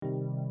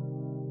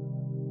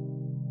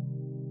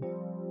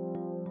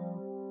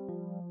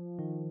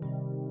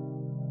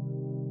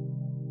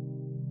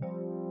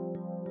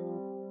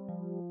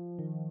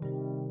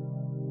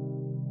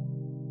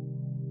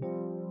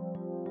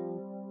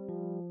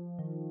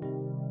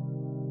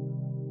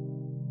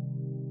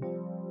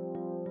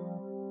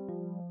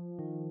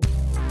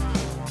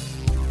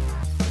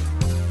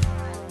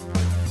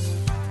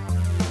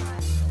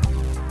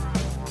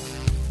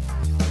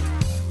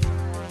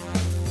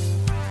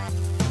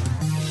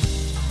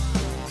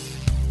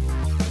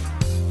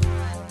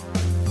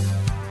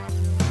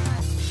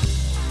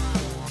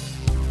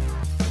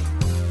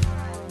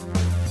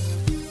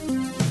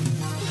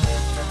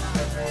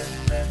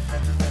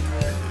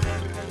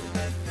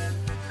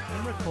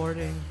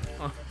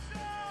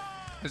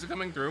Is it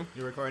coming through?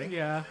 You recording?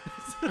 Yeah.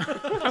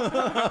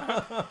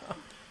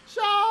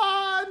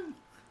 Sean!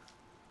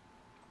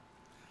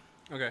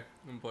 Okay,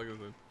 I'm gonna plug this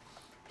in.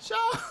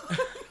 Sean!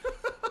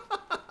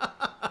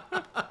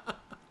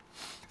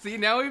 See,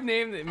 now we've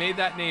made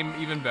that name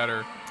even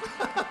better.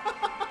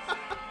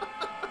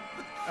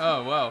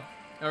 Oh, wow.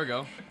 There we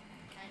go.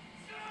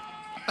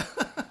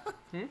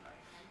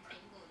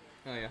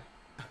 Oh, yeah.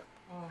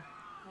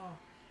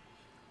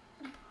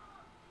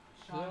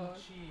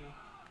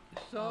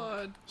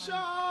 Sean.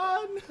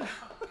 Sean!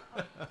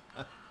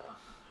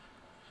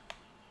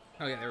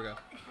 Okay, there we go.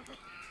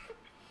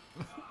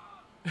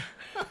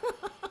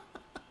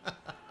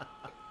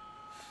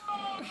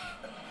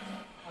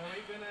 Are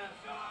we gonna...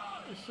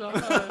 Sean.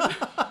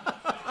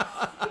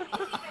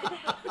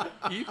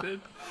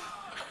 Ethan.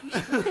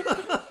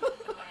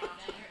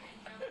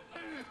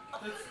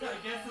 I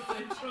guess it's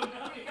intro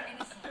now.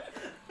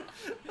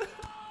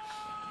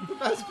 The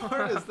best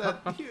part is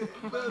that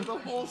the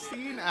whole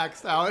scene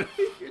acts out.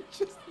 You're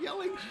just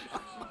yelling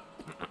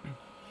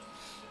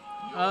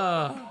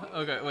Sean.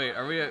 Okay, wait,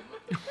 are we at...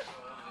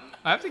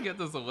 I have to get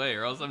this away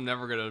or else I'm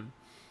never gonna...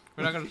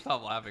 We're not gonna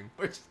stop laughing.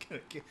 We're just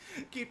gonna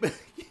keep it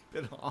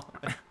on.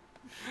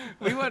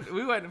 We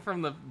went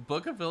from the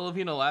Book of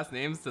Filipino Last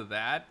Names to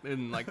that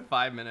in like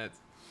 5 minutes.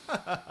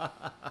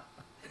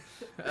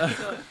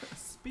 So,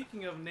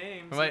 speaking of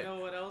names, Wait. you know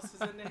what else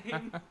is a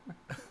name?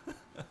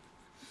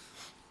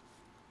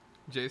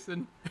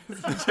 Jason?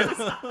 I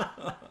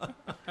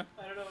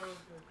don't know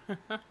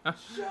what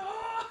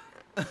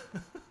else.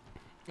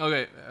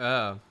 Okay,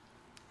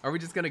 are we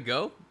just gonna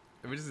go?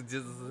 Are we just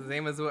the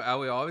same as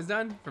how we always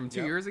done from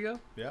 2 years ago?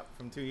 Yep,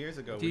 from 2 years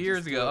ago. 2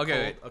 years ago,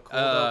 okay.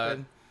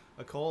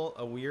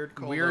 A weird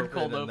cold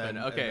open, and then,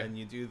 okay. And then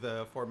you do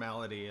the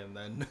formality, and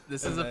then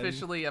This and is then-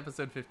 officially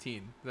episode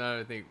 15.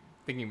 I think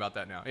thinking about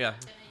that now. Yeah.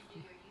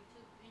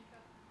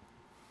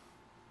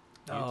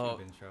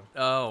 YouTube intro.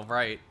 Oh,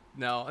 right.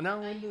 No.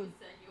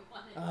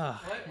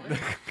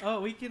 Oh,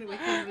 we can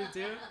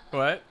redo.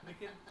 What? We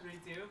can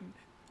redo.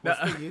 What's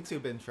the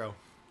YouTube intro?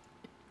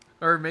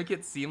 Or make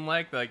it seem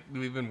like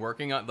we've been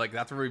working on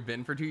that's where we've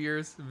been for 2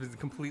 years. It was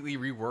completely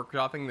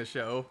reworkshopping the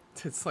show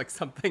to like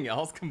something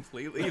else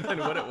completely than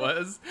what it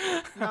was.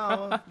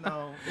 No,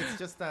 it's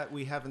just that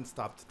we haven't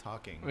stopped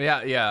talking.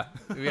 Yeah.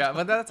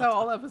 But that's how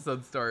all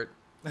episodes start.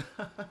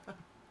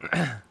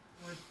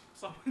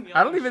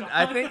 I don't even.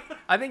 I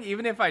think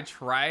even if I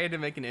try to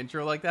make an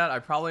intro like that, I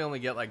probably only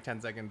get like 10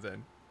 seconds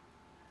in,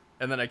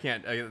 and then I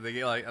can't. I don't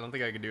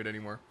think I can do it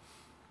anymore.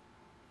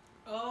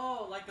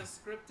 Oh, like a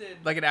scripted.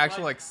 Like an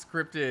actual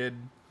scripted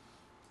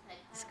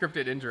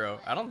intro.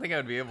 I don't think I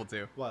would be able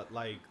to. What,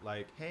 like,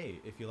 hey,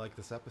 if you like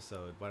this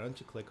episode, why don't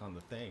you click on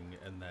the thing,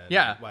 and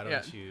then why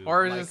don't you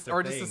or like just the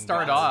or just to thing?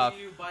 start Brought off. to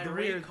you by The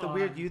Raycon.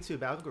 weird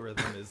YouTube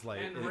algorithm is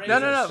like And it-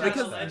 No, it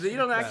because says that- you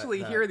don't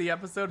actually that- hear the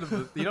episode of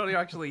the. You don't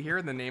actually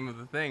hear the name of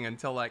the thing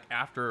until like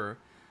after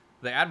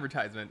the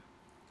advertisement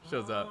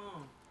shows up.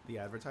 Oh. the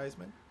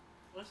advertisement.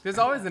 There's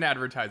always an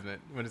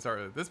advertisement when it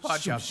starts. This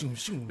podcast. Shoom, shoom,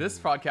 shoom. This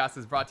podcast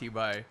is brought to you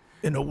by.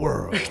 In a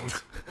world,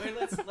 Wait,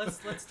 let's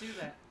do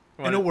that.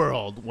 in a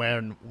world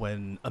when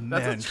a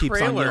That's a man keeps on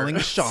trailer. yelling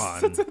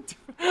Sean,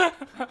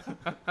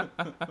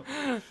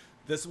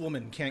 this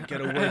woman can't get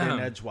a word in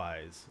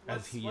edgewise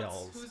as he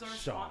yells Who's our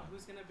Sean.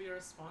 Who's gonna be our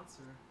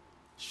sponsor?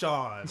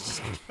 Sean,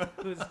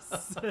 Who's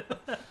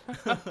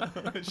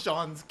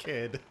Sean's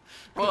kid.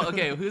 Well,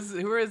 okay. Who is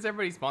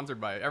everybody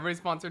sponsored by? Everybody's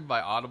sponsored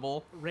by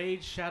Audible.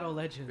 Raid Shadow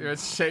Legend?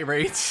 It's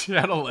Raid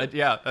Shadow Legend.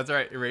 Yeah, that's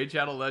right. Raid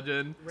Shadow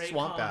Legend. Raycon.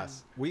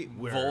 SWAMPAS. We're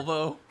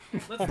Volvo.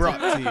 Let's brought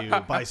do, to you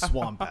by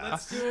SWAMPAS.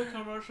 let's do a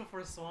commercial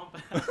for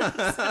SWAMPAS.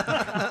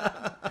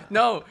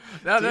 No.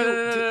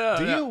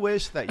 Do you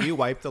wish that you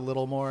wiped a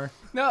little more?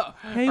 No.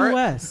 Hey, or,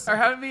 Wes. Or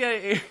have it be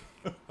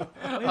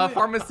a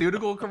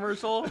pharmaceutical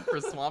commercial for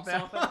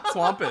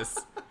SWAMPAS.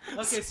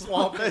 Okay,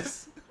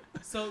 SWAMPAS.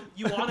 So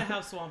you want to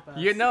have SWAMPAS?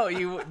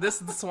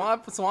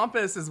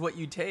 SWAMPAS is what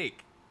you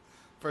take.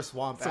 For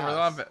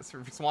SWAMPAS. For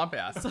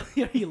SWAMPAS. So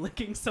are you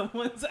licking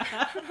someone's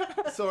ass?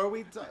 So are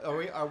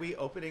we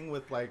opening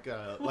with like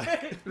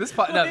This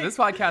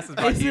podcast is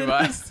brought to you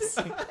by. Is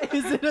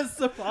it a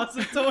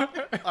suppository?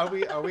 are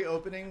we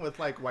opening with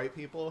like white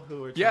people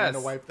who are trying Yes, to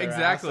wipe their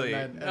exactly.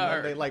 ass and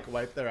then they like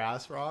wipe their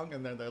ass wrong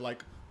and then they're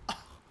like, "Oh,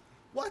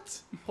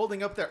 what?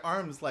 Holding up their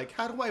arms like,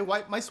 how do I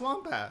wipe my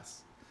swamp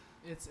ass?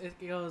 It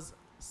goes.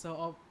 So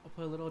I'll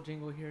put a little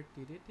jingle here.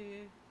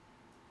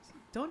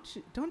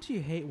 Don't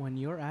you hate when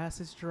your ass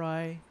is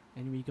dry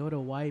and we go to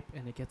wipe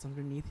and it gets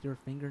underneath your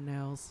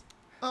fingernails?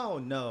 Oh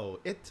no,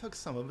 it took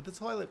some of the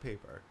toilet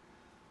paper.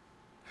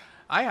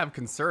 I have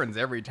concerns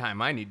every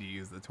time I need to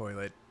use the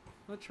toilet.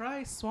 Well,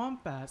 try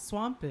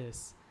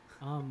Swampus,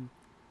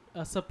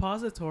 a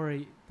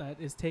suppository that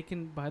is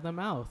taken by the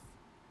mouth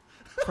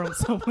from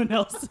someone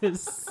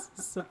else's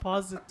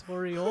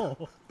suppository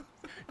hole.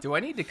 Do I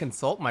need to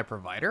consult my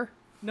provider?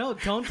 No,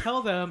 don't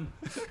tell them.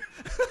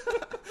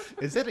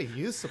 Is it a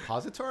used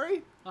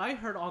suppository? I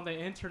heard on the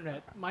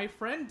internet. My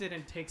friend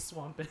didn't take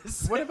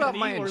Swampus. What about and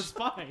my he was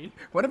fine.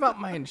 What about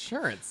my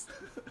insurance?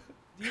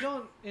 you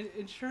don't.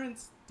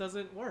 Insurance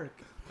doesn't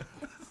work.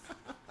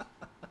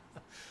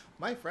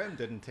 My friend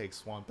didn't take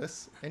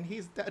SWAMPAS, and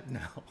he's dead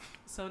now.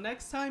 So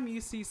next time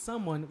you see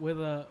someone with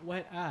a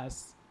wet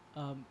ass,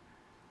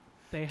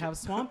 they have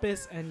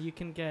SWAMPAS, and you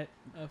can get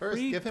a First,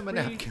 free, give him a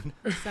napkin.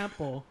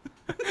 sample.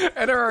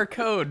 Enter our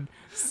code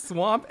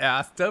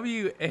SWAMPAS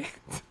SWAMPASS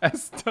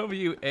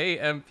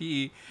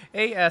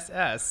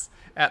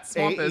at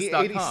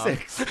swampas.com.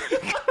 86. /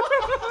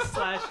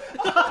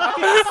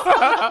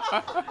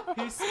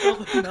 he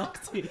spilled the milk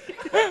tea.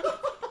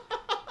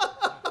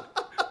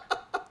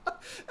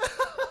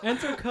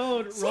 Enter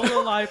code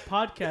Rollalife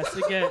Podcast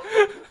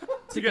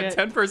to get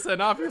 10%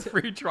 off your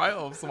free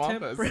trial of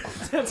SWAMPAS.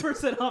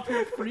 10% off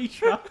your free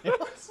trial.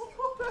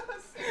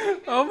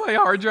 Oh, my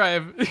hard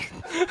drive.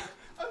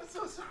 I'm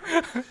so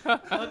sorry.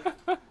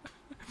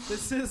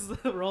 This is the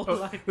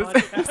Rollalife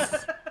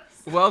Podcast.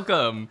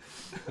 Welcome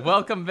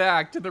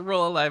back to the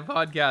Rollalife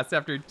Podcast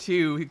after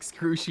 2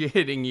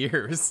 excruciating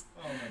years.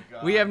 Oh my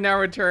god. We have now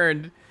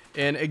returned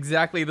in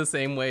exactly the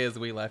same way as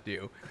we left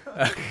you.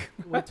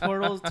 With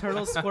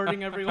turtles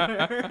squirting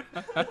everywhere.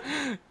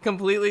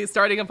 Completely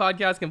starting a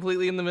podcast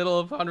completely in the middle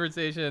of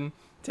conversation.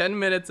 10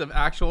 minutes of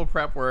actual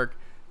prep work.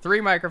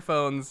 3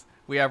 microphones.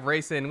 We have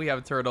Rayson, we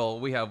have Turtle,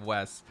 we have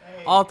Wes.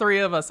 Hey. All 3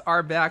 of us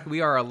are back.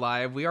 We are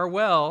alive. We are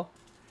well.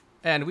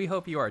 And we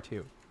hope you are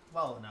too.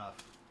 Well enough.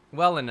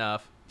 Well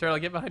enough. Turtle,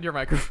 get behind your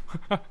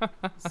microphone.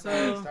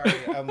 So, Sorry,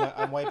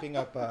 I'm wiping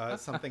up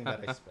something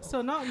that I spilled.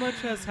 so not much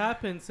has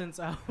happened since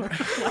our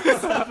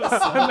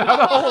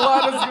Not a whole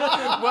lot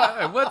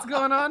of what's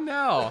going on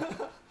now?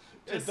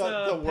 just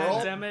the world,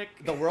 pandemic.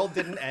 the world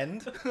didn't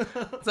end.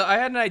 So I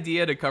had an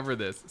idea to cover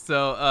this.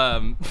 So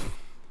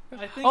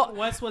I think Oh.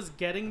 Wes was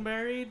getting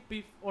married,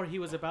 or he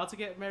was about to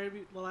get married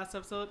the last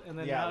episode, and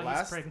then Yeah, now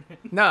he's pregnant.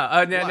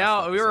 no,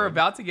 now we were episode.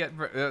 about to get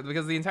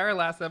because the entire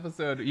last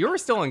episode you were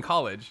still in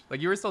college, like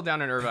you were still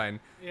down in Irvine.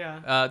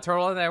 Yeah.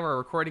 Turtle and I were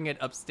recording it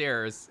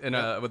upstairs in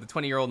Yep. with a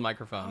 20-year-old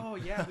microphone. Oh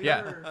yeah. We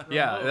yeah, were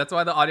yeah. remote. That's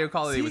why the audio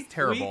quality was See,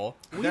 terrible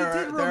We There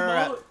did are- there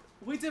are- remote.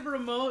 We did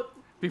remote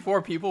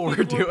before people were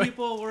before doing.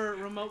 people were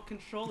remote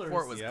controllers.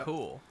 Before it was Yep.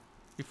 cool.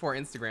 Before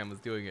Instagram was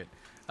doing it.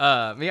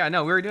 But yeah,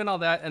 no, we were doing all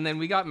that, and then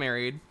we got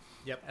married,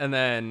 Yep. and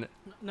then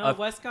No,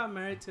 Wes got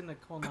married to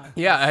Nicole. Not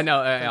yeah, I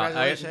know.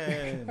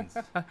 Congratulations.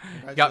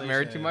 Got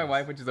married to my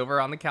wife, which is over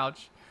on the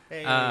couch.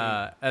 Hey.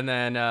 And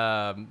then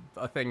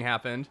a thing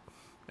happened,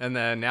 and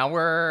then now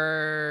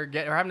we're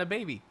having a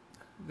baby.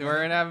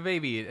 We're gonna have a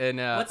baby, and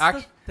What's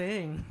the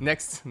thing?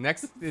 next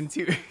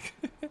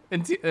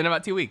in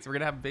about 2 weeks we're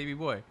gonna have a baby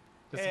boy.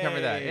 Just to cover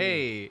that.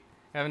 Hey. Hey,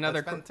 have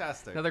another That's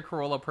fantastic. another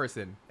Corolla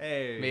person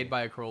Hey. made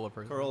by a Corolla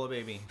person. Corolla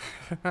baby.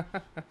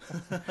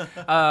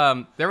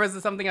 There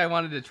was something I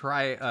wanted to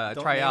try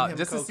Don't try name out him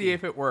just to see Cokie.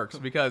 if it works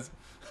because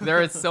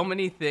there is so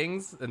many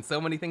things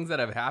that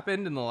have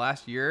happened in the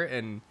last year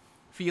and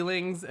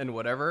feelings and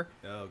whatever.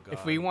 Oh god.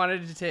 If we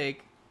wanted to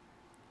take,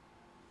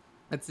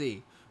 let's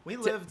see, we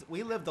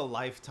lived a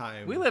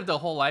lifetime. we lived a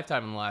whole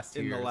lifetime in the last 2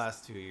 in years. the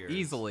last 2 years.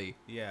 Easily.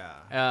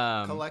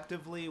 Yeah.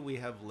 Collectively, we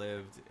have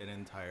lived an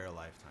entire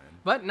lifetime.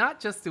 But not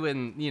just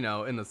in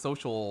the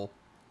social,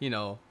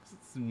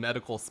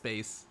 medical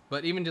space,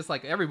 but even just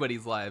like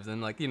everybody's lives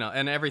and like,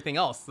 and everything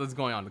else that's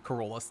going on, the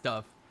Corolla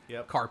stuff,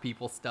 Yep. car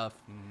people stuff,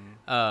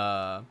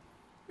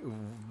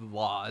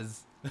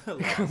 laws,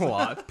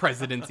 Laws.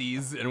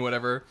 presidencies and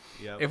whatever.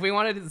 Yep. If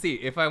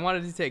I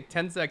wanted to take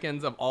 10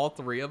 seconds of all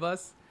 3 of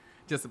us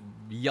just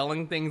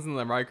yelling things in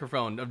the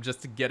microphone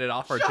just to get it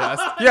off our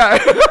chest. Yeah.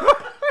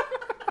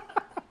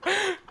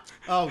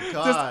 Oh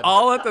god. Just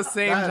all at the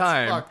same That's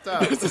time. fucked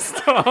up. Just-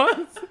 How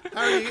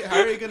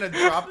are you gonna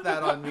drop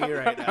that on me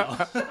right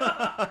now?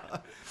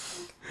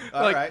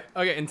 All like, right.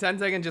 Okay, in 10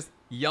 seconds, just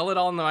yell it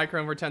all in the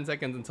microphone for 10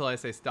 seconds until I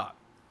say stop.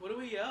 What do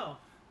we yell?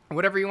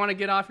 Whatever you want to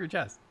get off your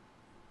chest.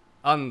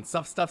 On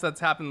stuff that's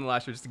happened in the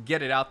last year, just to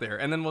get it out there.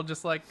 And then we'll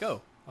just like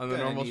go on the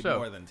Gonna normal need show.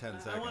 more than 10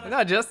 seconds. wanna-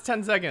 No, just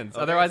 10 seconds.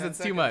 Okay, Otherwise, 10 it's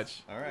too seconds.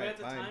 much. All We right. have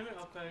to Fine. time it.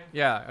 Okay.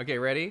 Yeah. Okay,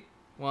 ready?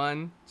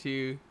 1,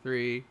 2,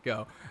 3,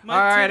 go. My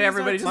all right, titties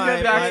everybody, are just too get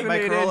big.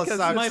 vaccinated. Corolla 'cause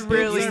sucks. it's My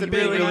really, boobs used to be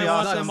really really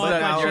awesome awesome, that but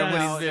now- everybody's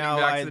now- getting now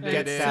I get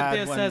vaccinated. sad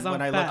Cynthia says when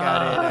I'm I look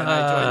fat. at it and I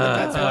join the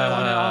That's why I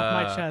want it off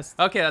my chest.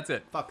 Okay, that's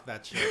it. Fuck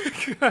that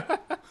shit.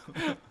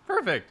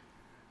 Perfect.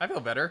 I feel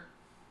better.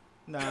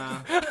 Nah.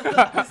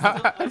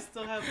 I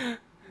still have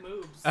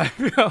moves. I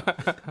feel.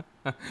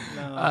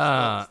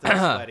 No.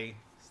 Still sweaty.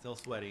 Still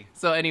sweaty.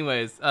 So,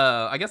 anyways,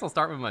 I guess I'll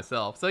start with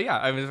myself. So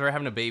yeah, we're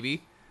having a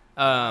baby.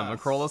 A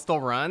Yes. Corolla still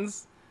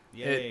runs.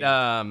 Yay.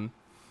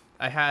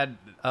 I had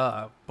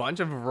a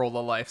bunch of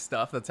Rollalife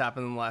stuff that's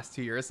happened in the last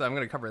 2 years, so I'm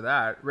gonna cover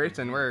that.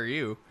 Rayson, where are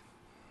you?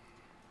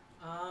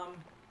 I'm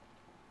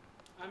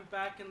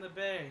back in the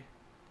bay.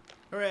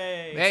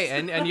 Hooray. Hey,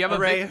 and you have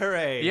hooray, a big,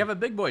 hooray. you have a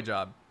big boy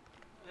job.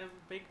 I have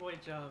a big boy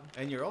job.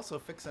 And you're also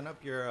fixing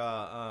up your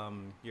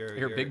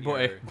big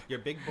boy. your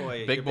big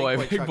boy Big boy,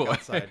 big truck boy.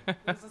 outside.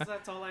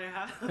 That's all I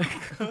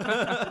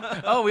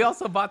have. Oh, we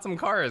also bought some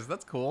cars.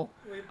 That's cool.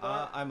 We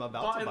bought, I'm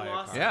about bought to and buy a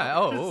lost car. Yeah.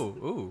 Oh.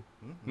 Ooh.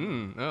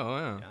 Mhm. Oh.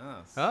 Yeah.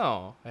 Yes.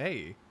 Oh.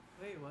 Hey.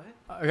 Wait,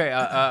 what?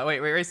 Okay, wait,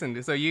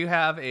 Rayson. So you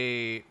have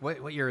a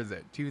what year is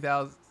it?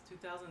 2000.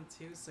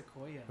 2002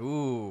 Sequoia.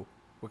 Ooh,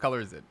 what color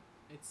is it?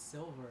 It's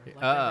silver, like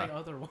every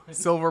other one.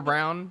 Silver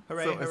brown.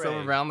 Hooray, hooray.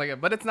 Silver brown,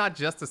 but it's not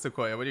just a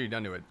Sequoia. What have you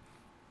done to it?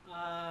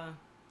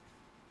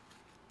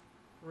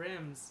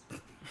 Rims.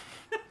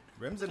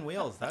 Rims and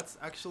wheels. That's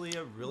actually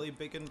a really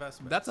big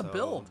investment. That's a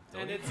build.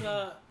 And it's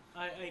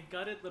I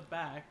gutted the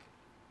back,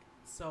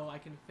 so I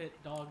can fit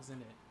dogs in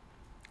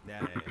it.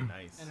 Yeah,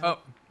 nice. And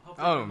hopefully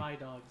for my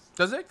dogs.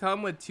 Does it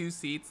come with 2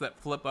 seats that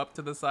flip up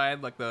to the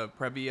side like the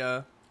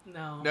Previa?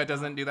 No. That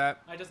doesn't do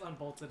that? I just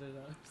unbolted it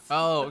up.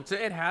 Oh, so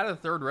it had a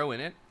 3rd row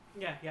in it?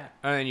 Yeah.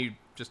 And then you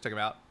just took them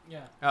out?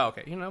 Yeah. Oh,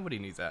 okay. Nobody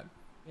needs that.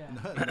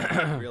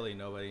 Yeah. Really,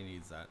 nobody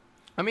needs that.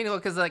 I mean,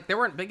 because like they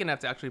weren't big enough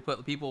to actually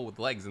put people with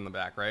legs in the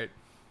back, right?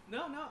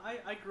 No,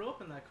 I grew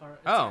up in that car.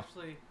 It's Oh.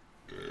 actually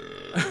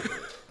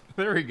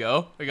There we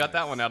go. We got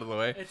that one out of the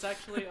way. It's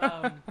actually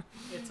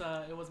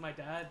it was my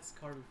dad's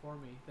car before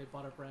me. They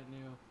bought it brand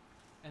new,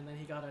 and then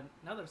he got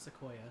another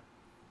Sequoia.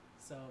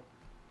 So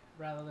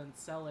rather than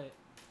sell it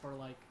for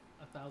like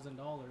 $1,000,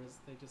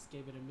 they just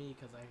gave it to me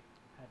because I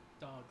had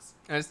dogs.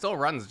 And it still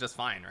runs just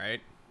fine,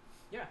 right?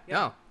 Yeah.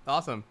 No,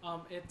 awesome.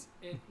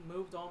 It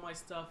moved all my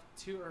stuff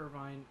to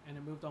Irvine, and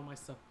it moved all my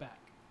stuff back.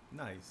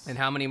 Nice. And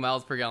how many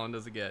miles per gallon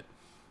does it get?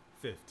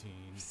 15.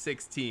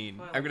 16.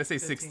 Well, I'm gonna say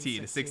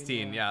 15,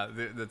 16. yeah.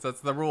 Yeah,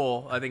 that's the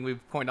rule. I think we've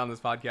coined on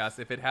this podcast.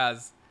 If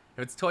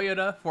it's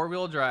Toyota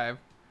 4-wheel drive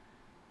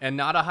and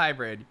not a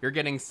hybrid, you're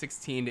getting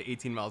 16 to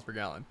 18 miles per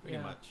gallon. Pretty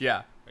Yeah. much.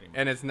 Yeah, Pretty much.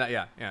 and it's not.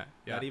 Yeah.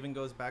 That even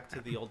goes back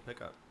to the old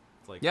pickup.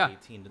 It's like Yeah,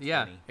 18 to 20.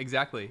 yeah,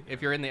 exactly.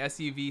 If you're in the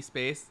SUV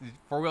space,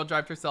 4-wheel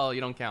drive Tercel, you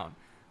don't count.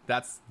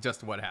 That's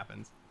just what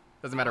happens.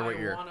 Doesn't matter what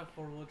you're. I want a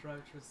 4-wheel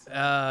drive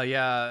Tercel.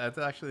 Yeah, that's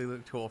actually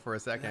looked cool for a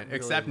second. really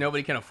Except looks-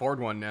 nobody can afford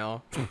one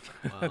now. Well,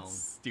 That's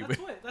stupid.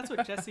 That's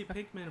what Jesse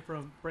Pinkman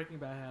from Breaking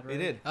Bad had, right? It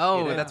did.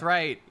 Oh, It did. that's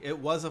right. It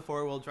was a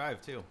 4-wheel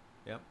drive too.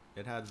 Yep.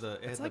 It had the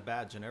like-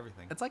 badge and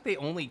everything. It's like they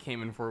only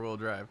came in 4-wheel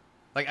drive.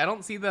 Like I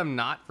don't see them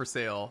not for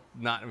sale,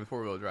 not in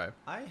 4-wheel drive.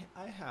 I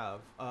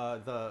have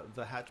the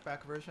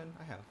hatchback version.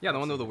 I have. Yeah, the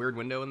one with the I've weird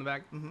window in the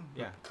back. seen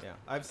it. Yeah.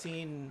 I've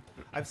seen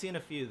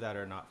a few that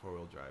are not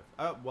 4-wheel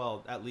drive.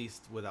 Well, at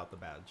least without the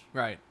badge.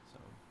 Right. So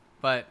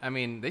But I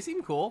mean, they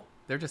seem cool.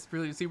 They're just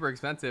really super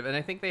expensive, and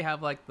I think they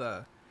have like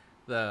the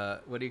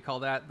what do you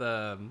call that?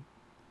 The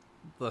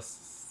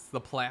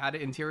plaid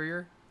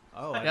interior.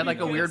 oh, They They had like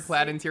a gonna weird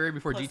plaid say interior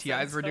before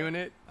GTIs were placenta? doing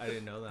it. I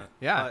didn't know that.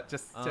 Yeah, But,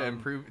 just to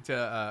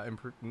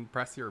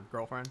impress your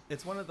girlfriend.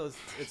 It's one of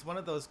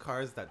those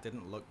cars that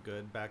didn't look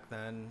good back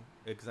then.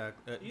 You It know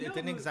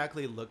didn't who-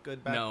 exactly look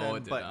good back No, then,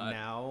 it did but not.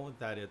 now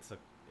that it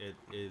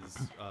is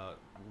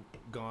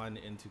gone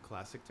into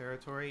classic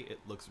territory, it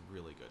looks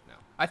really good now.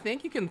 I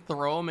think you can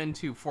throw them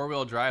into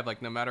 4-wheel drive,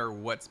 like no matter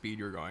what speed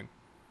you're going.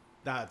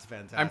 That's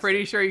fantastic. I'm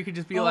pretty sure you could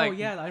just be Oh like,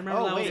 yeah, I remember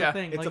Oh, that was wait, a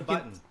thing. it's like, a you can-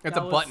 button. it's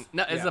that a was- button.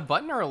 No, it's yeah. a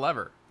button or a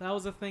lever. That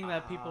was a thing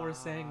that people were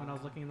saying when I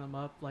was looking them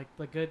up. Like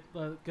the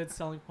good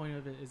selling point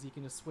of it is you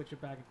can just switch it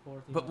back and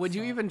forth. But would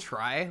you stop. even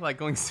try like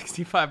going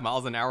 65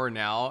 miles an hour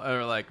now,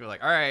 or like we're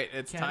like, all right,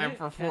 it's Can time it?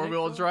 for Can it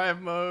 4-wheel go?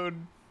 drive mode.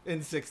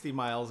 In 60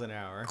 miles an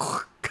hour.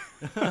 Oh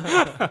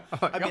my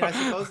I mean, God. I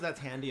suppose that's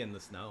handy in the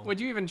snow. Would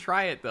you even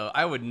try it though?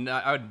 I would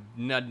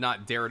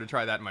not dare to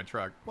try that in my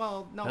truck.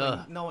 Well,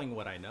 Ugh. knowing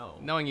what I know.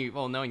 Knowing you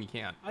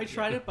can't. I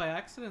tried it by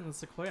accident in the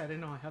Sequoia. I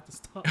didn't know I had to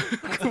stop.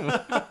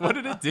 What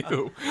did it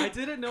do? I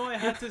didn't know I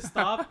had to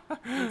stop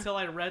until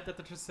I read that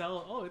the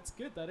Tercel. Oh, it's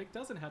good that it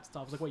doesn't have to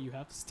stop. I was like, what? You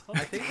have to stop?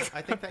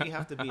 I think that you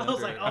have to be I under.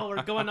 was like, oh,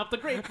 we're going up the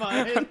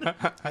grapevine.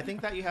 I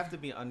think that you have to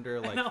be under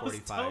like and I was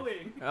 45.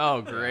 towing.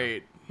 Oh,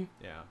 great.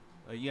 Yeah.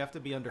 You have to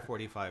be under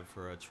 45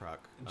 for a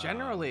truck.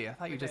 Generally, I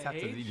thought you Like just the have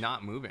to be age?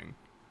 not moving.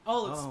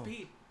 Oh, it's Oh.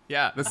 speed.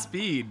 Yeah, the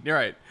speed. You're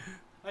right.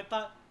 I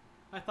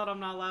thought I'm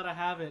not allowed to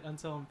have it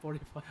until I'm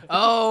 45.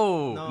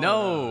 Oh,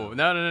 No.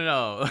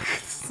 no.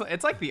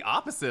 It's like the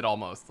opposite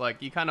almost. Like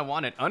you kind of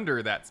want it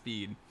under that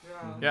speed.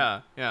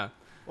 Yeah.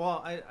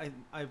 Well,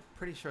 I'm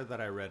pretty sure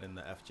that I read in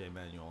the FJ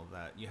manual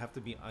that you have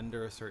to be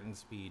under a certain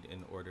speed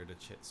in order to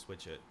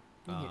switch it.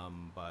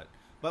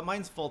 But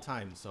mine's full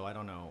time, so I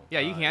don't know. Yeah,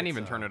 you can't it's,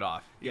 even turn it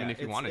off, even if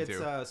you wanted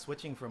to. It's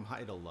switching from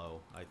high to low,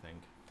 I think.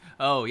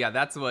 Oh, yeah,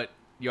 that's what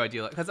you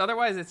ideally... Because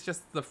otherwise, it's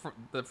just the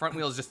front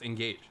wheels just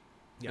engage.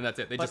 Yeah. And that's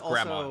it. They But just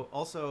grab on. Mm-hmm.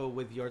 Also,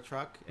 with your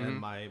truck and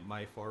my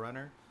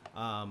 4Runner,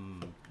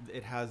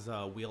 it has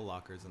wheel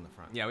lockers in the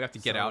front. Yeah, we have to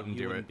get So out and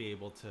you do wouldn't it. be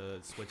able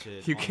to switch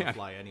it You on can't. the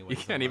fly anyway. You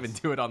can't even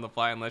do it on the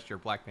fly unless you're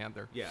Black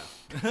Panther. Yeah.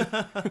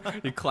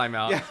 You climb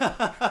out,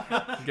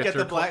 Get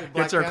the Black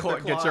Panther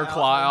get your claw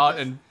claw out out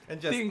and and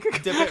just ding.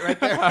 dip it right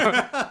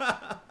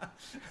there.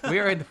 we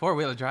are in the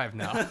 4-wheel drive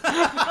now.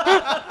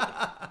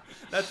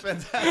 That's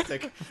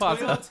fantastic.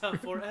 Awesome. Toyota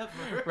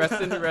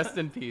forever. Rest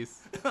in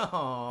peace.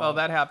 Oh, Oh,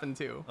 that happened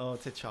too. Oh,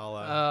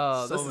 T'Challa.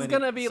 Oh, this is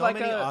gonna be so like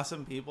many a-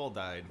 awesome people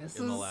died This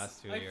in the is-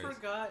 last 2 I years.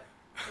 forgot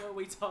what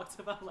we talked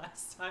about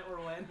last time or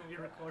when we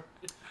recorded.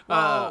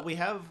 Well, Uh, we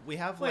have Wait,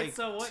 like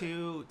so what-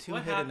 two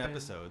what hidden happened?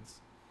 episodes.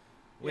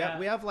 We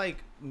have like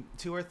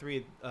 2 or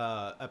 3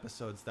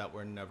 episodes that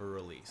were never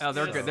released. Oh,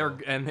 they're Yes. good. They're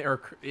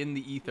in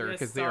the ether Yeah,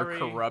 because they are sorry.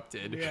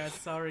 corrupted. Yeah,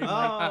 sorry. Oh,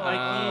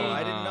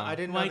 I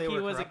didn't know Mikey they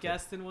were was corrupted. a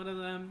guest in one of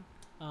them.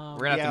 We're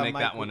gonna have to make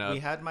that one up. We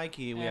had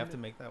Mikey. We And have to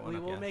make that one we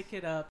up. will yes. make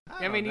it up.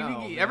 I mean, don't know,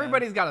 man.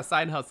 everybody's got a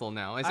side hustle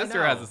now. My I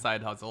sister has know. a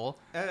side hustle.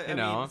 I you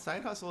know. mean,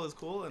 side hustle is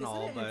cool and Isn't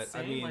all, it but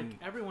insane? I mean, like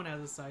everyone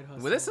has a side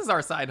hustle. Well, this is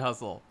our side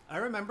hustle. I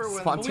remember when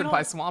Sponsored don't-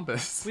 by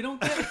SWAMPAS. we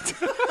don't get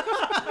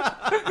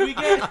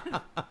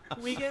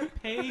we get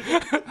paid.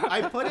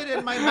 I put it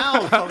in my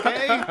mouth.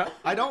 Okay,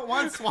 I don't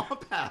want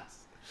SWAMPAS.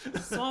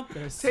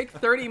 SWAMPAS. Take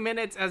 30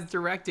 minutes as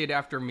directed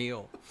after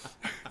meal.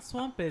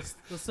 SWAMPAS,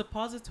 the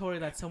suppository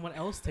that someone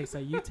else takes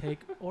that you take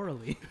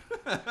orally,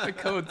 The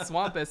code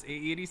SWAMPAS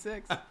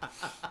 886.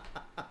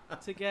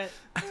 to get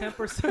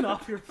 10%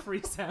 off your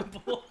free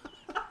sample.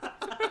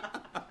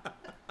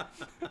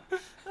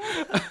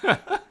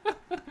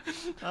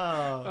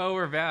 Oh,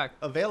 we're back.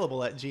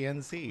 Available at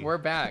GNC. We're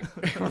back.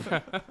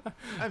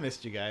 I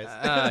missed you guys.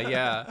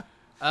 Yeah.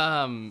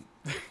 We're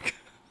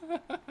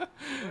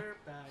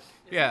back.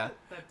 Is Yeah.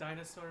 That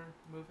dinosaur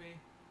movie?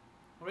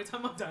 Are we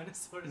talking about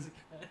dinosaurs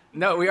again?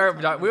 No, we are.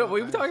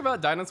 We've talked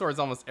about dinosaurs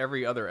almost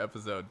every other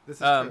episode. This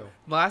is true.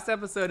 Last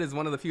episode is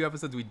one of the few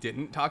episodes we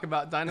didn't talk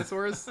about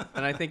dinosaurs,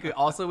 and I think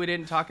we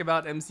didn't talk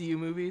about MCU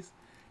movies.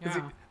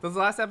 Yeah. This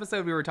last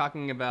episode we were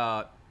talking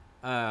about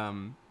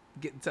my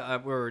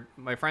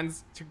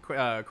friend's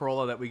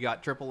Corolla that we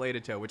got AAA to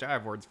tow, which I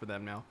have words for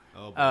them now.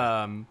 Oh,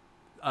 boy.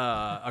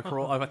 A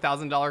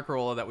 $1,000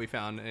 Corolla that we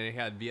found, and it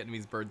had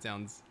Vietnamese bird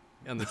sounds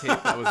on the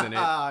tape that was in it.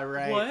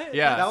 Right. What?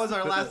 Yeah. That was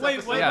our last Wait,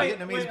 episode. wait,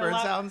 Vietnamese bird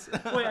sounds.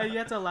 Wait, you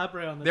have to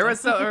elaborate on this. There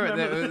was I don't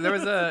remember.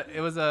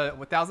 it was a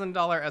 $1,000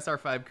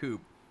 SR5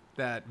 coupe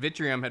that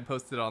Vitrium had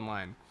posted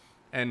online,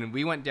 and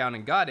we went down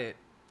and got it,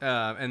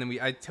 and then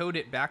I towed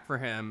it back for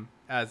him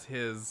as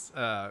his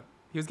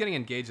he was getting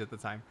engaged at the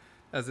time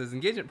as his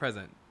engagement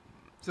present.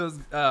 So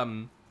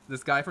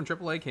this guy from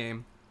AAA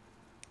came,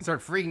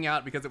 started freaking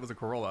out because it was a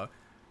Corolla.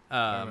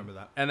 I remember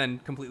that. And then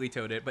completely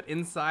towed it. But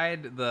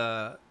inside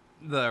the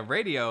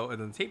radio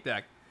and the tape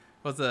deck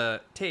was a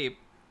tape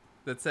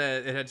that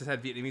said it had just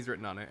had Vietnamese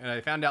written on it, and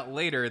I found out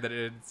later that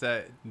it had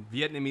said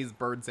Vietnamese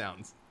bird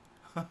sounds.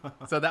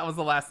 So that was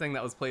the last thing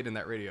that was played in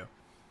that radio.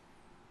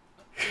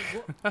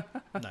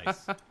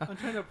 Nice. I'm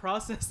trying to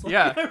process. Like,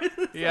 Yeah,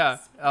 everything yeah.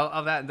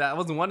 that's- That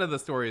was one of the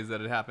stories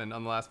that had happened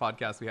on the last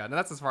podcast we had, and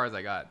that's as far as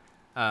I got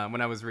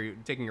when I was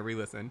taking a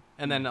re-listen,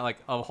 and then like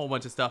a whole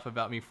bunch of stuff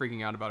about me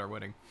freaking out about our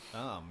wedding.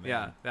 Oh man.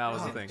 Yeah, that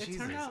was Oh, the thing. It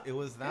Jesus, turned out it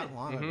was that good.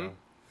 long Mhm. ago.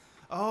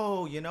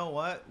 Oh, you know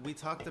what? We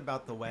talked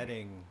about the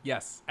wedding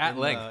Yes, at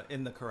length.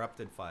 in the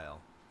corrupted file.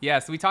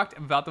 Yes, we talked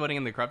about the wedding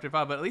in the corrupted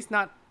file, but at least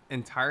not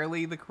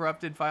entirely the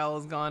corrupted file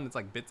is gone. It's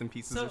like bits and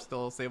pieces So- are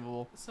still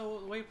savable. So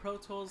the way Pro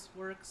Tools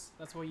works,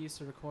 that's what we used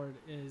to record,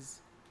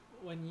 is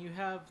when you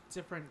have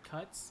different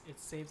cuts, it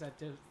saves at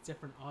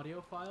different audio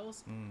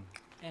files.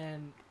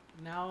 And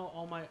now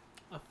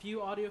a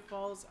few audio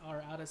files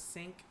are out of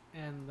sync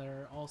and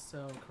they're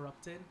also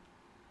corrupted,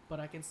 but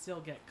I can still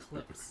get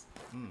clips.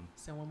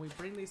 So when we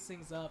bring these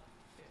things up,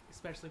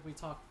 especially if we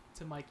talk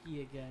to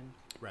Mikey again,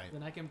 Right.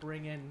 then I can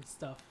bring in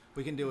stuff.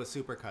 We can do a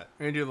supercut.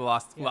 We're gonna do the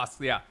lost,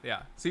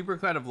 super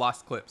cut of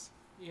lost clips.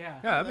 Yeah.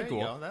 Yeah, that'd There be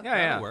you cool. go. That'll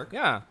yeah, work.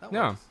 Yeah, That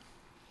no.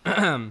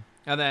 works.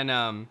 And then,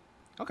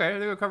 okay, I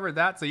think we covered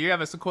that. So you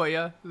have a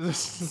Sequoia.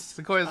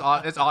 Sequoia's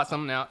it's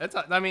awesome now.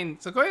 I mean,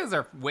 Sequoias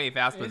are way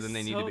faster It's than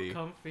they need so to be.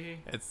 comfy.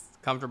 It's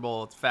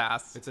comfortable. It's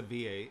fast. It's a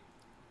V8.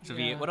 It's a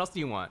Yeah. V8. What else do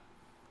you want?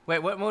 Wait,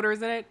 what motor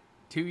is in it?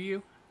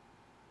 2U?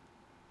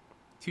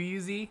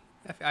 2UZ?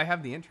 I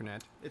have the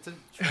internet. It's a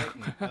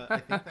Triton. I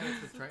think that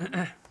it's a Triton.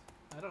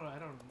 I don't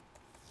know.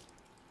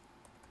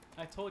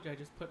 I told you I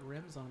just put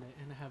rims on it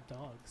and I have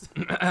dogs.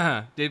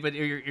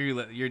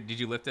 Did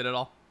you lift it at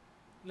all?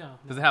 No.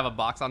 Does no. it have a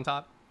box on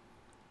top?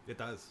 It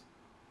does.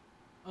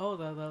 Oh,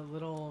 the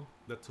little.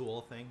 The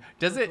tool thing.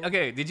 Does it?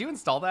 Okay. Did you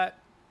install that?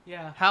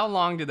 Yeah. How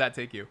long did that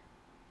take you?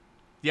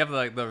 Do you have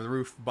like the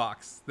roof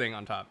box thing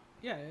on top?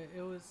 Yeah,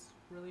 it was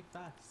really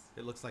fast.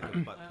 It looks like a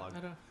butt plug. I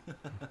don't.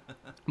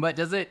 But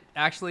does it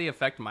actually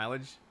affect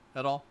mileage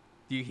at all?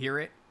 Do you hear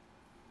it?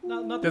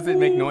 Not Does it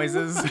make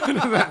noises? No,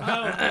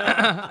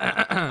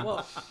 no.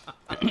 Well,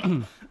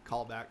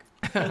 Call back.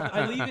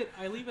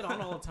 I leave it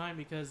on all the time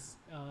because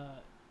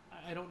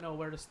I don't know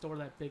where to store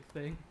that big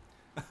thing.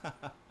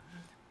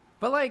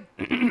 But like,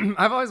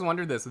 I've always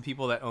wondered this with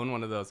people that own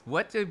one of those.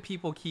 What do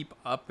people keep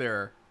up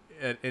there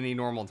at any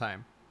normal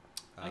time?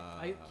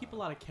 I keep a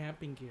lot of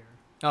camping gear.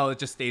 Oh, it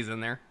just stays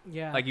in there.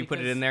 Yeah. Like you put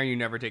it because- in there, you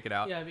never take it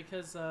out. Yeah,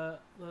 because the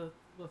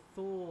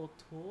tool.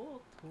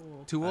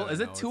 Tool? I Is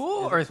don't it know.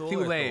 tool Is or it tool or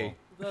thule? tool?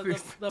 The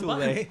Thule.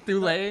 button,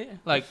 Thule?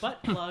 Like,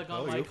 butt plug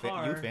on my you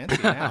car.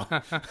 fancy now.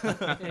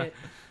 It,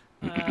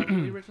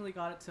 we originally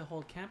got it to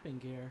hold camping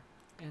gear,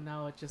 and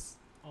now it just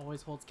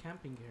always holds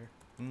camping gear.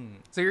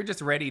 so you're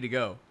just ready to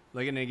go,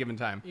 like at any given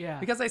time. Yeah.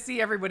 Because I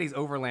see everybody's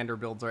overlander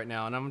builds right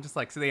now, and I'm just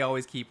like, so they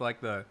always keep like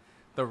the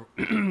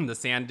the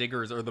sand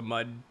diggers or the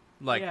mud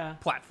like Yeah.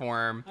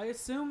 platform, I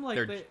assume like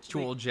their they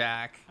tool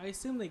jack. I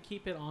assume they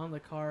keep it on the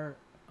car.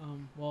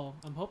 Well,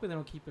 I'm hoping they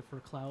don't keep it for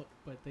clout,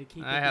 but they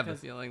keep it I have a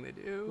because, feeling they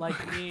do.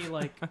 like me,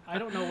 like I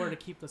don't know where to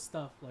keep the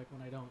stuff. Like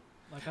when I don't,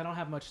 like I don't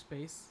have much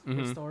space for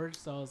Mhm. storage,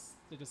 so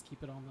they just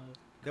keep it on the.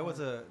 There was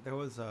car.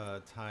 a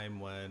time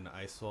when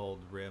I sold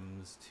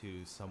rims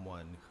to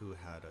someone who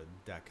had a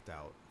decked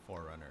out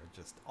 4Runner,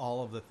 just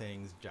all of the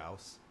things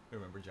Joust.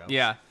 Remember Joust?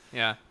 Yeah,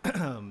 yeah.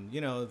 You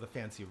know, the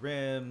fancy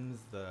rims,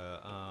 the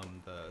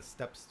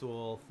step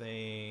stool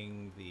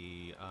thing,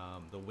 the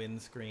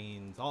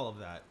windscreens, all of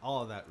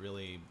that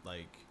really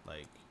like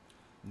late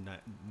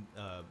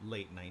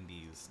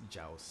 90s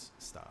Joust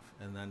stuff.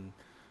 And then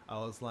I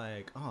was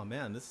like, oh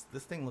man, this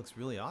thing looks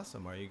really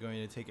awesome. Are you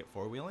going to take it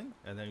four-wheeling?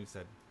 And then he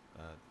said,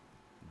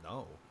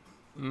 no.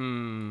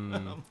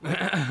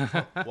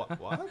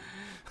 What?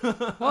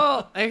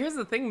 Well, here's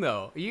the thing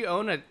though. You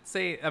own it's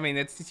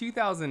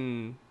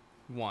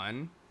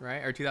 2001,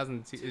 right? Or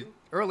 2002, Two?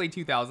 early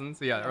 2000s.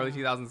 So yeah, Yeah. early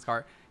 2000s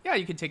car. Yeah,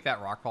 you could take that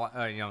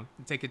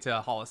take it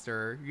to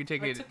Hollister. You could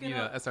take I it, took it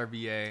up.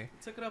 SRVA.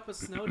 Took it up a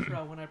snow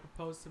trail when I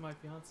proposed to my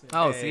fiance.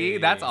 Oh, Hey. see,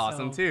 that's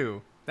awesome So,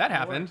 too. That It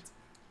happened. worked,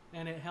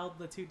 and it held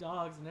the 2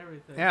 dogs and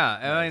everything. Yeah,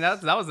 I mean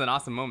Nice. that was an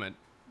awesome moment.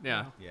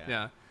 Yeah, Yeah.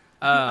 yeah.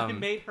 I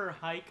made her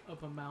hike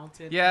up a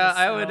mountain. in Yeah, the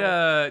I would.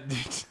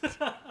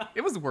 snow, It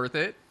was worth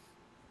it.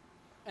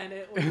 and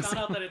we found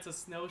out that it's a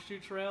snowshoe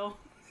trail.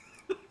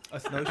 A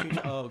snowshoe?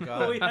 Oh But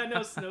god. we had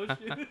no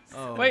snowshoes.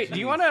 Oh, Wait, do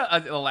you jeez.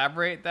 want to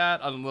elaborate that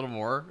a little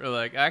more? Or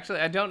like, actually,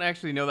 I don't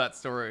actually know that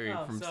story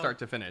Oh, from so- start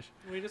to finish.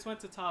 We just went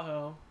to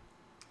Tahoe,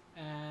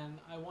 and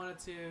I wanted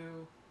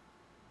to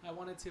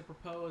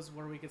propose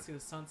where we could see the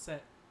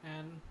sunset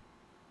and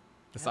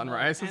The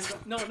sunrise. and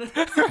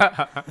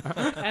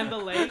the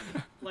lake,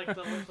 like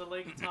the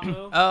Lake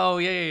Tahoe. Oh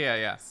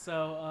yeah.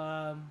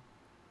 So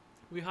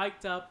we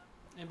hiked up,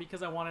 and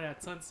because I wanted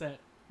at sunset,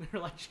 we were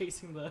like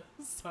chasing the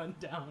sun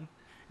down.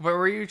 But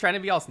were you trying to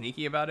be all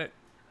sneaky about it?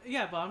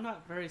 Yeah, but I'm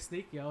not very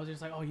sneaky. I was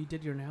just like, "Oh, you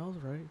did your nails,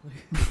 right?"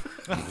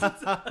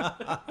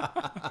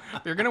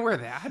 You're gonna wear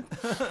that?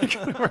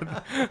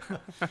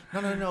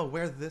 No.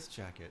 Wear this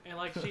jacket. And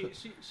like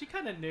she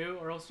kind of knew,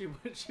 or else she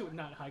would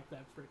not hike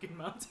that freaking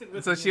mountain.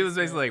 With So me she was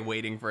instead. basically like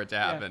waiting for it to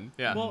happen.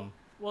 Yeah.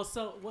 Well,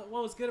 so what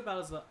was good about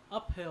it is the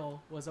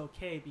uphill was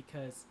okay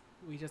because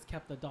we just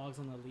kept the dogs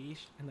on the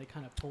leash and they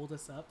kind of pulled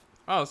us up.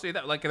 Oh, see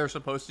that like they're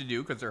supposed to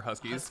do because they're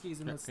huskies. Huskies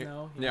in the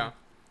snow. Yeah.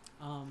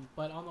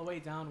 But on the way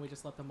down, we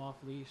just let them off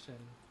leash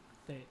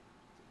and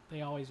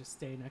they always just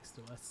stay next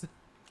to us.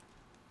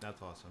 That's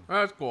awesome.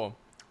 Oh, that's cool,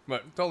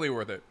 but totally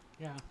worth it.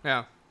 Yeah.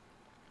 Yeah.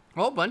 A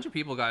whole bunch of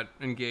people got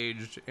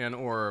engaged and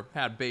or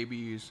had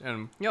babies,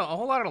 and a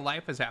whole lot of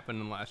life has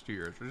happened in the last 2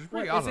 years, which is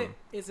pretty awesome.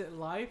 Is it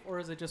life or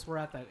is it just we're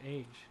at that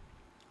age?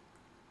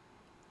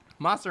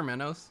 Mas or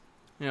menos,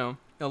 a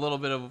little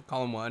bit of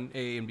column 1,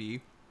 A and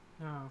B.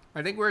 No.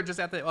 I think we're just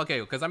at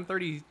because I'm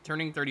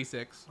turning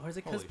 36. Or is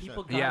it because Holy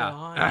people shit. got Yeah, it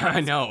on? I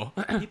know.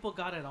 People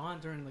got it on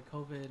during the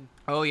COVID,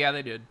 Oh yeah,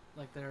 they did.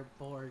 like they're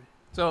bored.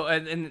 So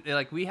and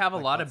like we have a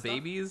Like lot butt of stuff?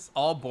 babies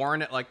all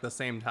born at like the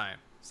same time.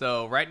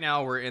 So right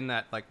now we're in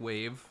that like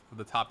wave of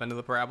the top end of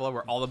the parabola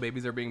where all the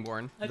babies are being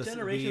born. That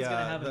generation's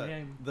gonna have a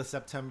name. The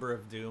September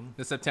of Doom.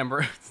 The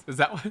September is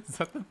that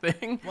the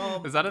thing?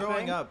 Well, is that a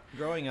growing thing?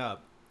 growing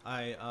up,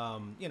 I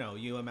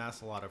you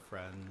amass a lot of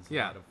friends, a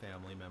Yeah. lot of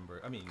family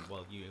members. I mean,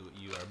 well,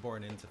 you are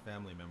born into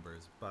family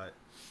members, but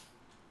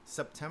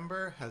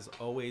September has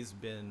always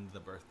been the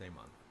birthday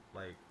month.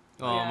 Like,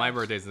 Oh, Yeah, my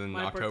birthday's in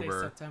my birthday's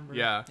October. September.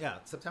 Yeah. yeah,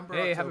 September,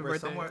 Hey, happy October,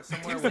 birthday. somewhere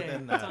Tuesday.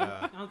 within It's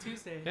that. on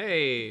Tuesday.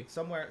 Hey.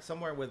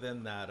 Somewhere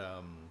within that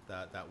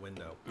that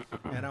window,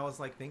 and I was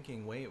like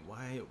thinking, wait,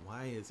 why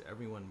is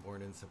everyone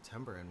born in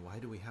September, and why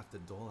do we have to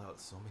dole out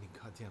so many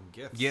goddamn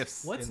gifts?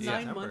 Gifts. What's in 9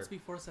 September? months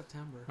before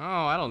September? Oh,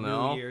 I don't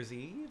know. New Year's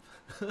Eve.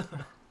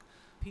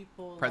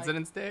 People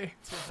President's Day.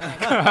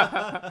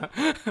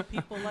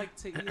 people like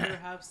to either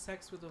have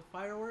sex with the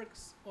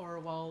fireworks or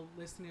while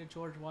listening to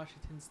George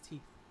Washington's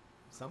teeth.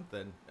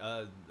 Something.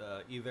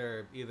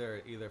 Either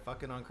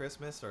fucking on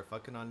Christmas or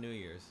fucking on New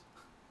Year's.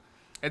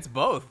 It's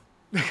both.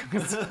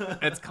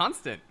 it's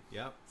constant.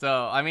 Yep.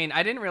 So I mean,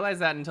 I didn't realize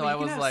that until Wait, I you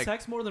can was have like,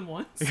 sex more than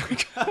once.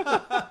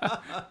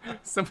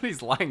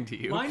 somebody's lying to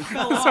you. Mine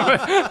fell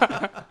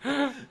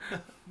off.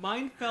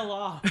 Mine fell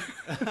off.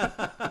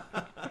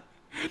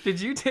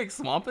 Did you take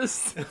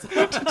SWAMPAS?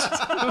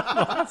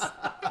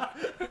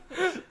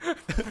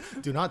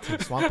 Do not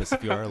take SWAMPAS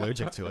if you are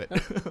allergic to it. Do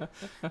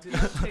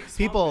not take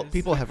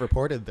Swampus. have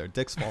reported their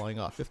dicks falling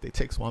off if they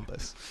take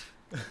SWAMPAS.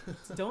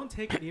 Don't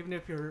take it even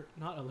if you're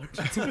not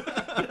allergic to it.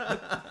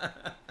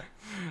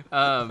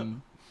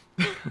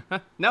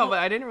 No, but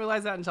I didn't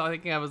realize that until I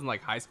think I was in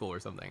like high school or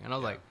something, and I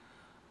was Yeah. like,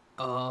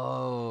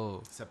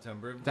 oh,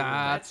 September of Doom.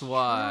 that's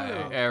why true.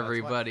 That's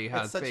everybody why.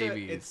 has It's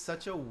babies.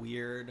 such a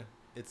weird.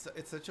 It's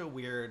such a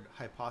weird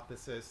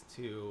hypothesis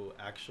to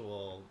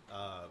actual,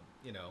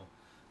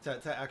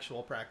 to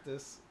actual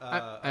practice.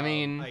 I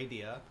mean,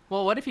 idea.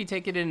 Well, what if you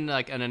take it in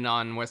like in a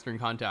non-Western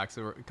context?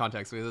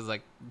 Because it's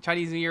like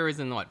Chinese New Year is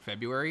in what,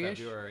 February-ish?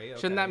 February. Okay.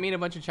 Shouldn't that mean a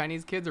bunch of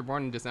Chinese kids are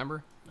born in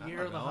December?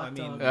 Year of the hot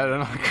dog. I don't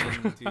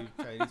know. Do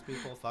Chinese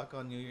people fuck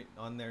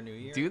on their New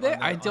Year? Do they?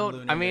 I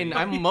don't. I mean,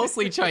 I'm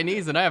mostly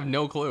Chinese and I have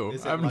no clue.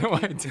 I have no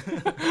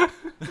idea.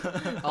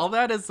 All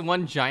that is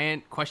one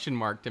giant question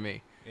mark to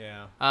me.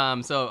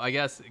 Yeah. So I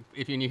guess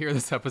if you hear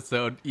this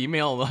episode,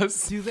 email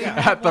us have,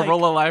 at the like-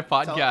 Rollalife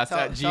Podcast Tell-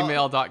 at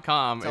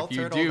gmail.com. Tell If you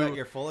Turtle do, that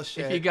you're full of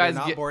shit. you guys you're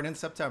not get- born in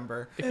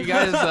September. if you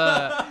guys,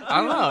 I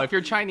don't know, if you're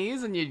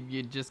Chinese and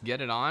you just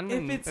get it on, If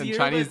and, it's and Year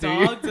Chinese of the New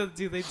Year, Dog,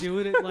 do they do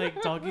it like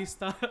doggy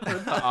style?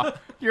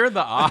 you're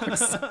the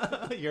ox.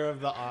 Year of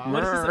the Ox.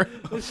 Mer.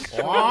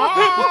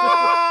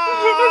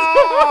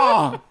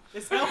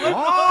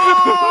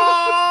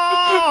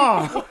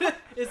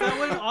 Is that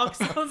what an ox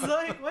sounds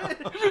like? What?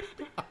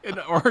 An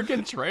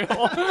Oregon Trail.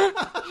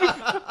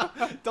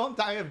 Don't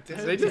die of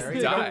They just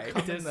dysentery.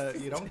 die.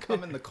 You don't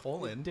come in the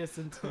colon.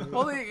 Dysentery.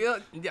 Well,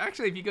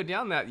 actually, if you go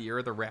down that,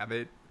 you're the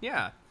rabbit.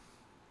 Yeah,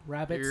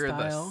 Rabbit you're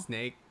the style.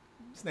 snake.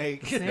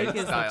 Snake. Snake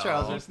is Style. the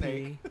Trouser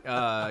snake.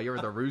 You're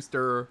the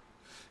rooster.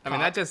 I mean,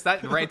 Cock.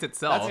 that writes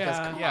itself. That's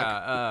just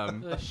yeah.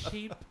 The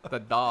sheep. The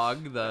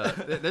dog.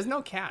 There's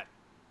no cat.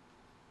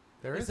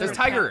 There Is is. there There's a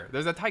cat? tiger.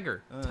 There's a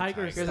tiger.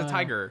 Tiger There's a style.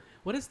 tiger.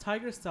 What is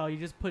tiger style? You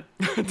just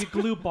you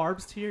glue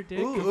barbs to your dick.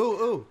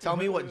 Ooh. Tell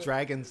me what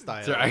dragon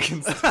style.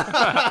 Dragons. That's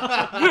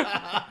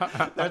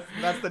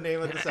the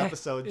name of this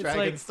episode. It's Dragon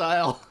like-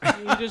 style.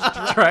 You just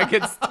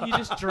Dragons. you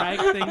just drag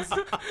things.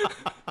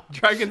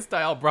 Dragon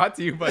style brought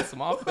to you by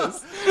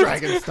SWAMPAS.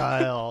 Dragon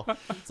style.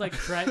 It's like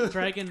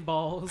Dragon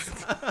Balls.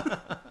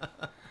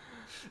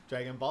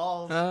 Dragon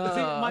balls.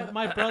 See,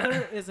 my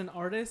brother is an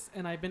artist,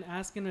 and I've been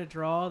asking to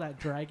draw that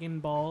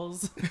Dragon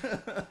Balls,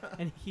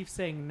 and he keeps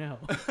saying no.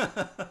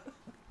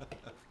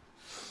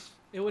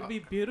 It would be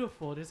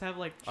beautiful. Just have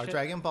like Are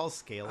Dragon Balls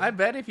scaling? I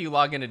bet if you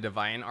log into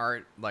Divine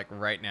Art like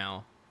right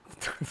now,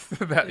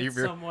 that it's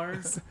you're somewhere.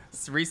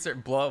 research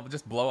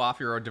blow off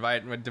your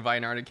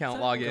Divine Art account,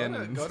 So- log Go in,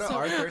 to, and go to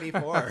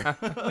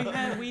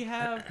R34. We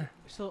have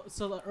so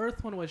the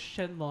Earth one was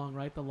Shenlong,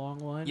 right? The long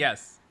one.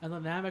 yes, And the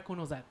Namek one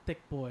was that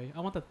thick boy. I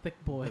want the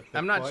thick boy.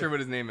 I'm not boy. sure what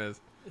his name is.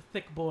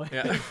 Thick boy.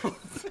 Yeah.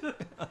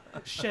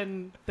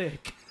 Shen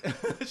thick.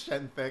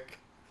 Shen thick.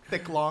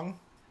 Thick long.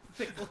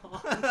 Thick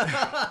long.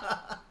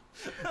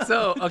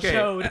 So okay,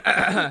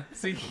 Chode.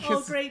 so you Oh,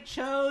 can- great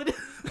Chode.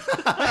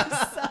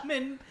 I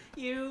summon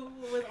you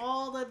with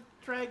all the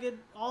Dragon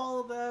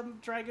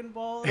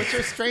Balls. Which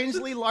are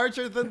strangely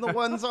larger than the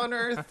ones on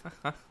Earth.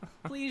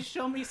 Please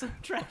show me some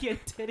dragon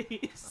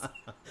titties.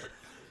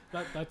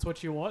 That's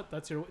what you want?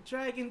 That's your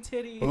dragon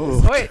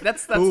titties. wait,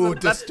 that's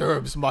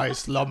disturbs my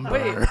slumber?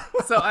 wait.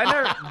 So I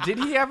never did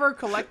he ever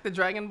collect the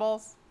Dragon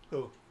Balls?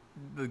 Who?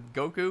 The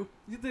Goku?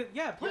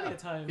 Yeah, plenty of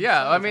times.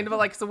 Yeah, I mean, but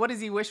like, so what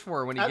does he wish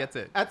for when he gets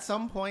it? At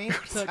some point,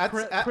 To at-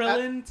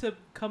 Krillin to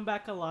come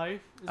back alive.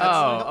 Is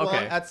Oh, that well,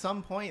 okay. at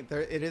some point,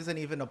 it isn't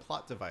even a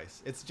plot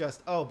device. It's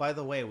just, oh, by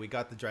the way, we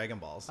got the Dragon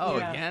Balls. Oh,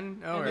 Yeah.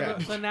 again? Oh, And right.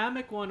 the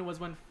Namek one was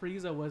when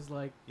Frieza was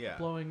like Yeah.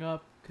 blowing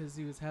up because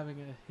he was having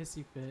a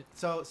hissy fit.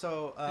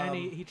 So And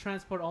he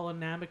transported all the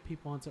Namek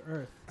people onto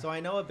Earth. so I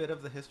know a bit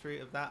of the history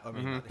of that. I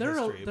mean, Mhm. not They're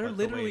history, they're but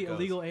the way literally it goes.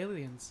 illegal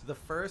aliens. The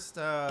first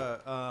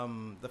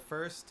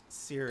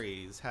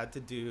series had to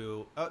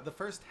do. The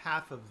first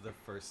half of the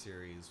first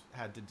series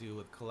had to do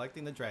with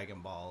collecting the Dragon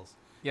Balls.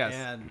 Yes.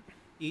 And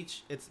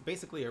it's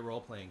basically a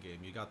role playing game.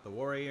 You got the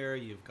warrior,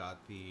 you've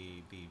got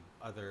the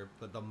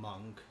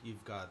monk,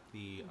 you've got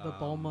the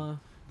Bulma.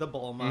 the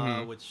Bulma,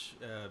 Mhm. which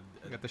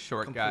You got the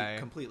short guy.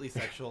 completely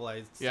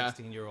sexualized Yeah.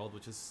 16-year-old,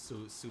 which is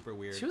super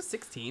weird. She was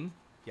 16.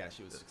 Yeah,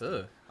 she was 16.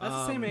 Ugh. That's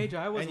the same age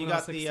I was. And you when I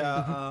got was the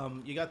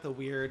 16. you got the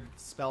weird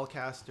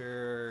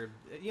spellcaster,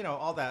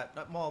 all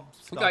that. Well,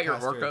 You got your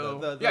spellcaster,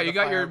 Orko. the Yeah, you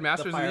got your the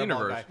Masters of the fireball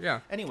Universe. guy. Yeah.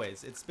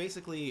 Anyways, it's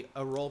basically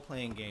a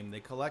role-playing game. They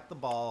collect the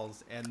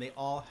balls, and they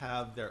all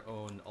have their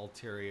own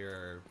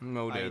ulterior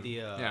Motive.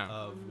 idea Yeah.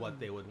 of what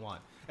they would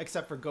want.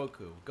 Except for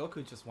Goku.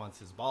 Goku just wants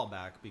his ball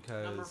back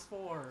because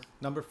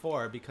Number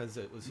 4. because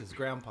it was his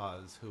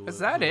grandpa's who Is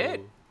that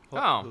it?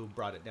 who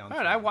brought it down. All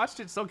right, to I him. watched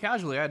it so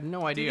casually, I had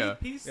no idea. Did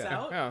he peace Yeah.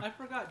 out? Yeah. I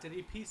forgot. Did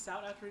he peace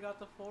out after he got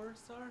the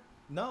 4-star?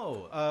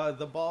 No,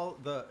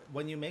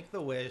 when you make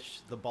the wish,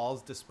 the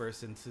balls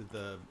disperse into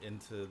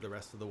the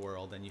rest of the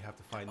world, and you have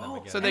to find them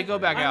again. So they go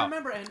back I out.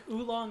 remember, and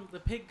Oolong, the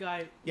pig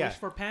guy, Yeah. wished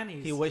for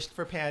panties. He wished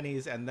for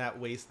panties, and that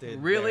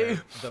wasted Really?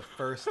 the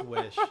first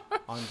wish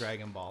on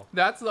Dragon Ball.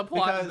 That's the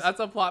plot. Because- That's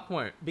a plot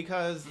point.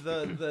 Because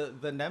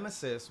the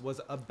nemesis was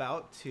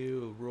about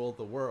to rule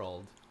the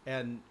world,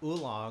 and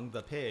Oolong,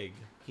 the pig,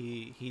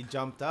 he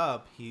jumped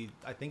up.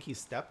 I think he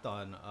stepped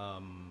on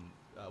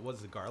what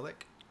is it,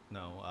 garlic?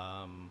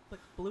 Like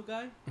blue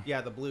guy?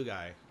 Yeah, the blue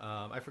guy.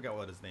 I forgot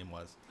what his name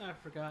was. I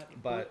forgot.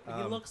 But,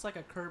 he looks like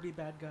a Kirby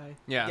bad guy.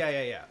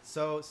 Yeah.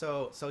 So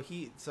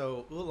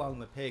Oolong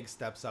the pig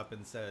steps up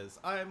and says,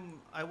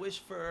 I wish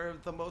for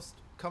the most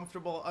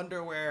comfortable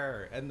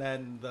underwear, and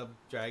then the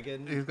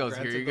dragon He goes, grants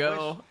 "Here it you the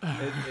go."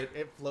 wish.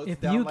 It floats If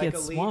down you like get a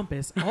leaf.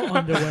 Swampus, all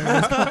underwear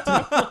is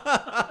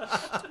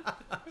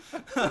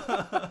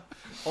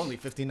Only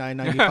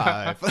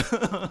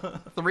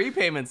 $59.95. 3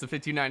 payments of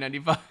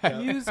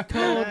 $59.95. Use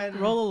code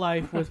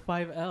Rollalife with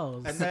 5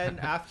 L's. And then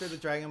after the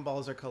Dragon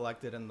Balls are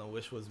collected and the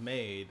wish was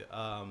made,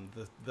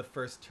 the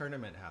first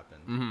tournament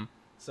happened. Mm-hmm.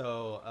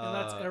 So and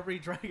that's every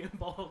Dragon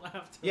Ball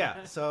after yeah.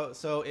 that.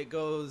 So it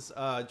goes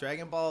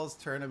Dragon Balls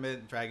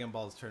tournament,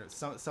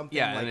 something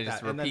Yeah, and like it that,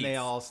 just and then they repeats.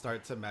 all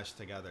start to mesh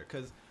together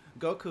because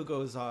Goku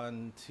goes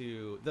on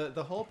to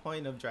the whole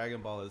point of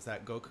Dragon Ball is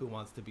that Goku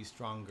wants to be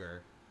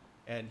stronger,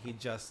 and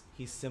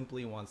he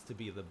simply wants to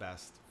be the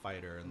best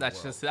fighter in the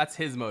world. That's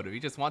his motive.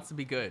 He just wants to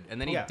be good, and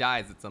then he Yeah.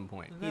 dies at some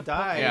point. He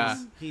dies. Yeah.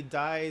 He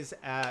dies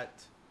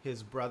at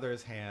his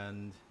brother's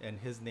hand, and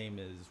his name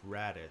is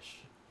Radish.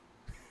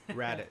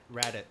 Raditz.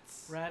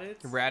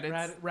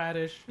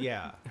 Radish.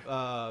 Yeah.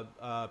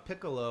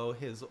 Piccolo,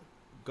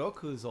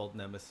 Goku's old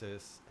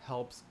nemesis,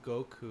 helps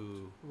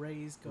Goku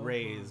Raise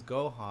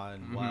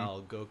Gohan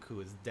while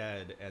Goku is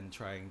dead and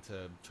trying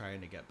to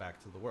get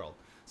back to the world.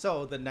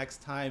 So the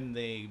next time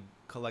they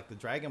collect the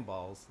Dragon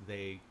Balls,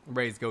 they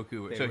Raise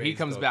Goku. They So he raise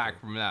comes Goku. back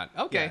from that.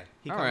 Okay. yeah,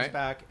 he All comes right.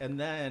 back, and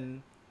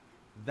then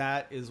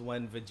that is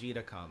when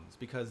Vegeta comes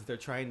because they're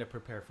trying to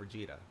prepare for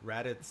Vegeta.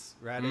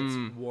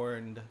 Raditz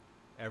warned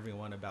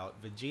everyone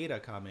about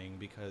Vegeta coming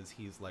because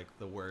he's like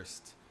the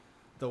worst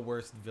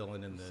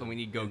villain in the. So we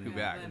need Goku in-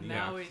 back. And in-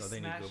 now yeah, he's so they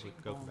need smashing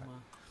Goku back.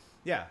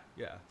 Bulma.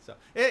 Yeah. So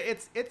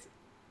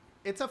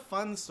it's a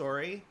fun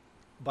story,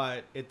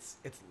 but it's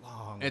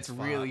long. It's as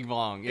really fuck.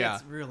 long. Yeah.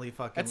 It's really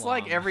fucking. It's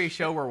long. like every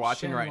show we're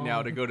watching right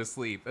now Shenlong. to go to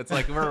sleep. It's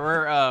like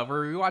we're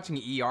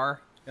rewatching ER.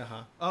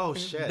 Oh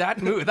shit.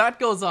 That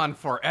goes on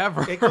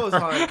forever. It goes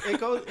on.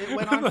 It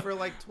went on for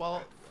like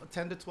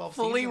 10 to 12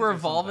 Fully seasons or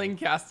revolving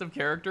something. cast of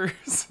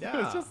characters.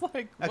 Yeah. It's just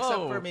like, whoa. Except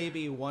for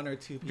maybe one or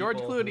two people. George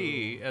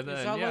Clooney, and Is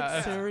then that yeah.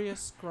 like serious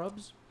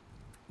Scrubs?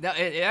 Now,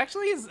 it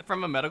actually is,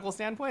 from a medical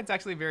standpoint, it's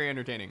actually very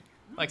entertaining.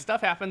 Like,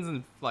 stuff happens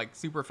in, like,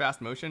 super fast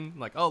motion.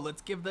 Like, oh,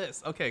 let's give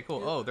this. Okay,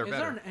 cool. Oh, they're Is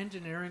better. there an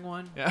engineering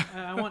one? Yeah.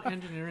 I want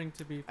engineering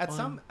to be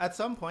fun. At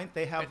some point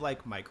they have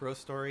like micro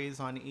stories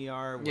on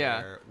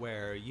ER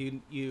where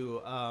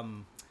you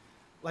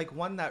like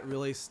one that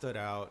really stood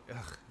out.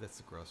 Ugh, that's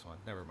a gross one.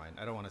 Never mind.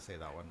 I don't want to say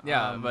that one.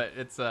 Yeah, but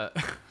it's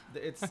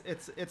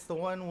it's the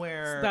one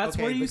where That's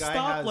okay, where the you guy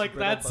stop. has Like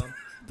brittle that's bone.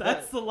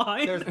 that's the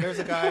line. There's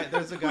a guy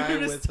We're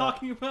just with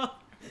talking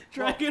about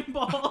Dragon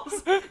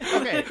Balls.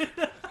 okay.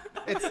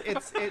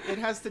 It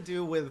has to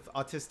do with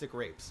autistic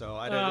rape. So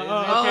I don't.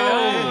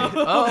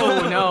 Okay.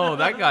 oh no,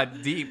 that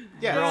got deep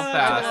Yeah, real Yeah,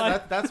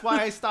 fast. that's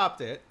why I stopped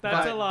it.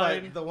 That's a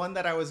line. But the one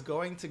that I was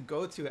going to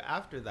go to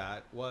after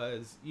that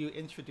was you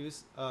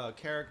introduce a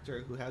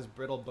character who has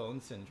brittle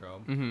bone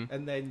syndrome,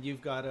 and then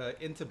you've got to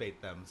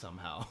intubate them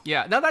somehow.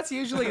 Yeah, no, that's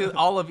usually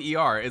all of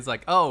ER. Is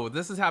like, oh,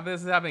 this is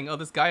happening. Oh,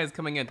 this guy is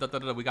coming in.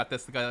 We got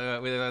this.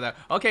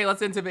 Okay,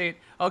 let's intubate.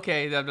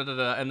 Okay,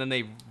 and then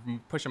they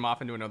push him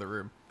off into another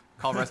room,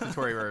 called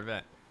respiratory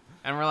event,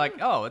 and we're like,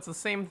 oh, it's the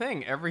same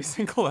thing every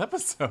single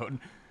episode,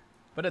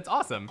 but it's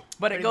awesome.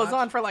 But Pretty it goes much.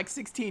 on for like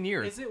 16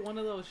 years. Is it one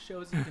of those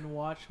shows you can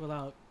watch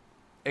without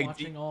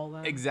watching all of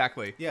them?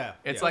 Exactly. Yeah,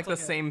 It's yeah. like the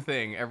It's like same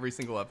thing every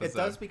single episode. It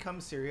does become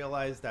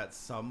serialized at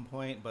some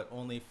point, but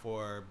only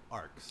for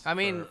arcs. I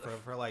mean,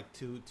 for like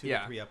two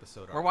yeah. to 3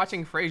 episode arcs. We're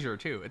watching Fraiser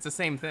too. It's the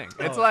same thing.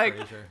 Oh, It's like,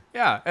 Fraiser.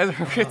 yeah,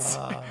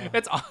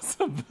 it's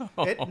awesome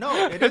though.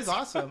 It is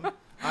awesome.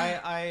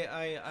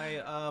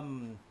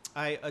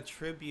 I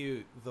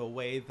attribute the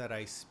way that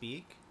I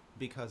speak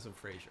because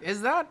of Frasier.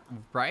 Is that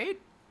right?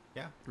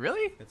 Yeah,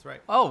 Really? it's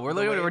right. Oh, we're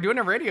The way- we're doing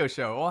a radio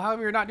show. Well, how are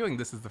we not doing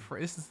this? Is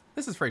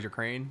this is Frasier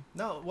Crane?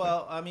 No,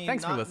 well, I mean,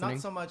 Thanks for not listening.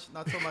 so much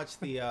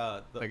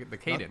the The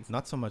cadence.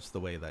 not so much the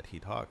way that he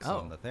talks Oh.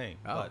 on the thing,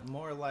 Oh. but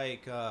more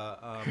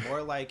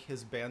like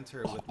his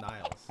banter with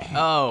Niles.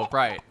 Oh,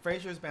 right.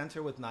 Frasier's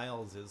banter with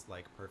Niles is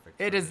like perfect.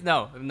 It for is me.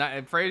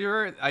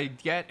 Frasier. I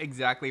get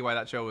exactly why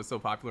that show was so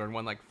popular and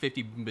won like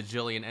 50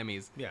 bajillion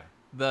Emmys. Yeah,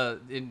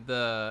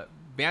 The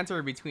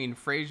banter between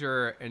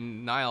Frasier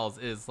and Niles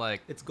is like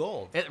it's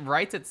gold. it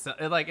writes itself.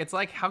 It's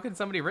like how could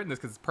somebody have written this?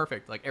 Because it's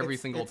perfect, like every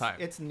single time.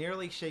 It's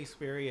nearly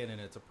Shakespearean in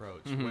its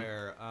approach,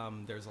 where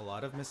there's a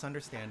lot of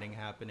misunderstanding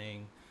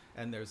happening,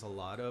 and there's a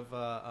lot of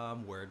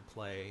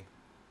wordplay.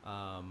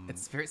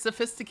 It's very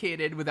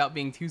sophisticated without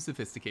being too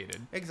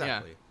sophisticated.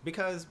 Exactly,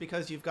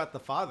 because you've got the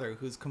father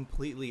who's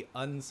completely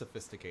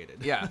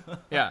unsophisticated. Yeah,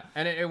 yeah,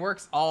 and it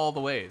works all the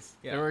ways.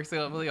 Yeah. It works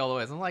really all the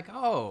ways. I'm like,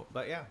 oh,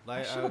 But yeah, I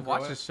like, should have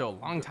watched this show a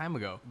long time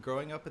ago.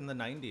 Growing up in the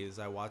 '90s,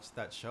 I watched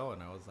that show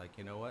and I was like,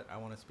 you know what? I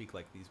want to speak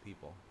like these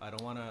people. I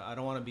don't want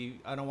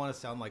to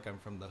sound like I'm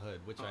from the hood,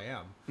 which I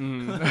am.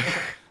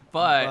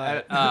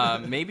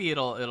 But maybe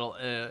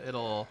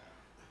it'll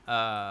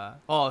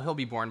he'll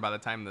be born by the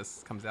time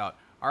this comes out.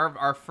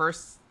 Our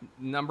first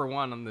number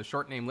one on the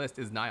short name list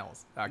is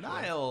Niles. Actually,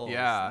 Niles,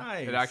 yeah,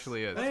 nice. it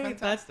actually is. That's Hey,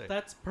 fantastic.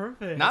 that's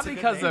perfect. Not That's a good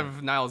because name.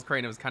 of Niles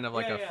Crane. It was kind of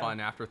like Yeah, a yeah. fun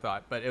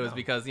afterthought, but it was No.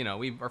 because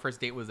our first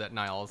date was at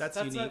Niles. That's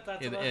That's unique.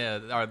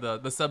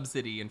 The sub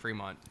city in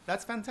Fremont.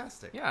 That's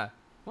fantastic. Yeah,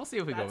 we'll see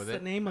if we go That's with the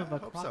it. name of I a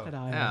hope so.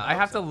 crocodile. Yeah, I hope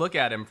have so. to look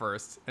at him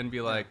first and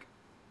be like,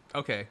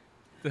 okay.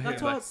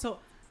 That's Like, why. So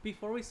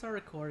before we start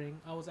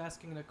recording, I was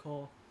asking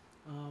Nicole,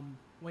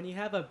 when you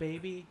have a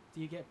baby, do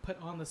you get put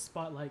on the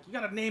spot like you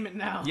gotta name it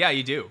now? Yeah,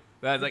 you do.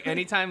 That's like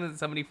anytime that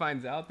somebody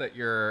finds out that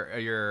you're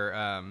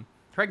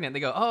pregnant, they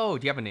go, "Oh,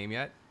 do you have a name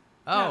yet?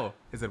 Oh, Yeah.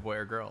 is it a boy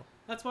or girl?"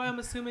 That's why I'm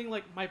assuming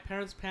like my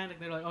parents panic.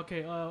 They're like,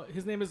 okay,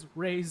 his name is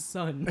Ray's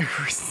son.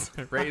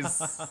 Raise.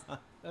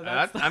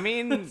 That's I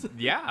mean,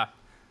 yeah,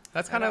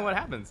 that's kind of what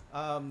happens.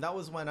 That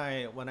was when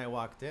I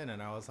walked in,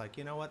 and I was like,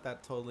 you know what,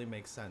 that totally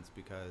makes sense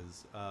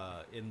because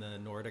in the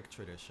Nordic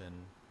tradition,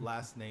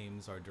 last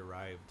names are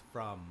derived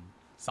from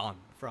Son.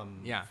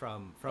 Yeah.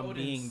 from Odin's.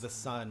 being the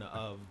son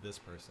of this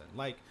person.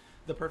 Like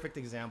the perfect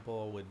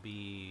example would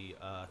be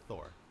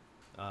Thor,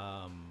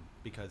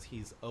 because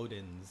he's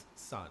Odin's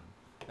son,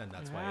 and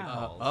that's why he Wow.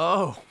 calls.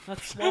 Oh.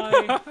 That's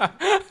why.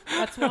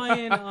 That's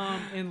why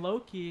in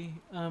Loki,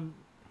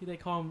 they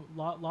call him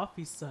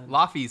Laufey's son.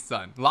 Laufey's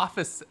son.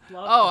 Laufey's. Laufey's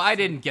Oh, I son.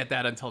 didn't get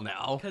that until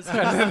now. Because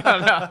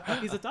No.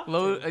 he's a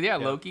doctor. Yeah,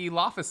 Loki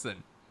Laufeyson.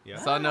 Yeah.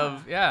 Son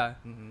of, yeah.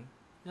 Mm-hmm.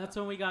 That's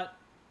when we got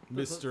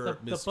Mr.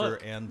 the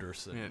book.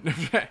 Anderson.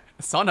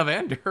 Son of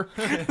Ander.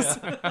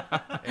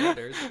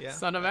 Anders, yeah.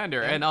 Son of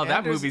Ander. And And that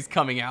Anders- movie's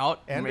coming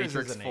out. Anders is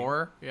Matrix a name.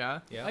 4. Yeah.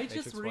 Yeah, I just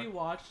Matrix 4.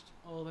 rewatched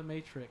all the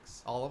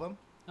Matrix. All of them.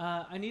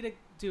 I need to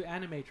do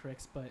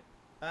Animatrix, but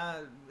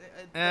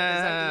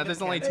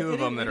There's only two of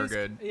them that are is-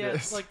 good. Yeah,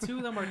 it's like two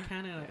of them are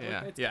canon.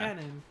 Yeah, It's yeah.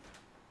 canon.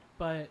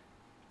 But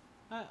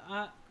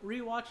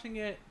rewatching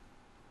it,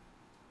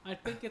 I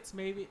think it's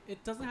maybe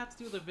it doesn't have to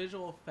do with the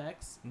visual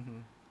effects. Mm-hmm.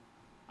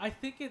 I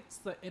think it's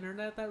the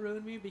internet that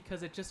ruined me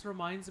because it just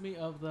reminds me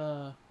of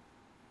the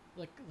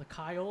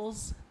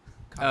Kyles.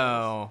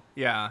 Oh,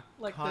 yeah.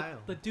 Like Kyle.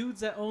 the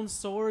dudes that own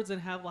swords and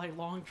have like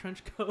long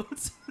trench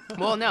coats.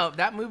 Well, no,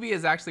 that movie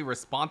is actually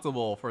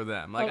responsible for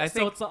them. Like, I so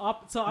think. it's the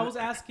so I was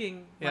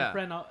asking my Yeah.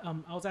 friend, I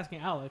was asking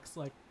Alex,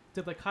 like,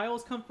 did the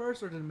Kyles come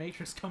first or did the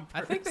Matrix come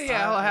first? I think they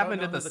I all don't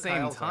happened know at the who the same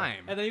Kyles are.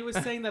 time. And then he was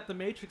saying that the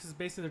Matrix is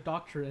basically their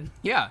doctrine.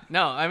 Yeah,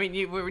 no, I mean,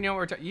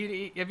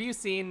 have you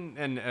seen,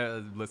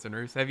 and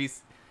listeners,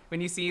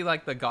 when you see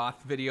like the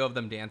goth video of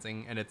them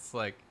dancing and it's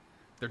like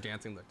they're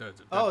dancing like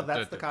Oh,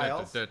 that's the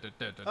Kyles?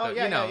 Oh,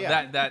 yeah, you know,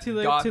 yeah. that To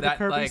the- goth, to the that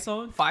Kirby like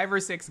song? 5 or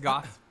 6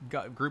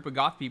 group of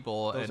goth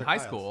people Those in are high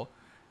Kyles. school,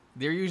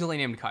 they're usually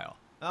named Kyle.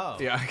 Oh.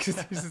 Yeah,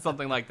 it's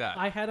something like that.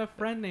 I had a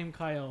friend named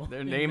Kyle. Their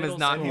in name is middle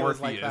not school, He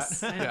was like Morpheus.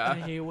 that. and, Yeah.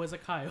 and he was a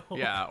Kyle.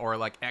 Yeah, or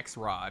like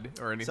X-Rod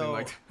or anything So,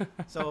 like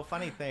that. so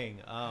funny thing,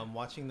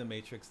 watching The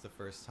Matrix the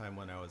first time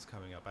when I was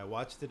coming up, I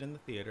watched it in the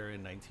theater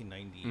in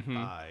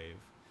 1995,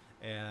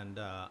 and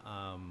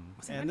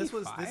Was it and this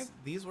was 95?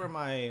 these were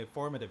my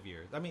formative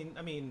years. I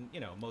mean, you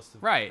know, most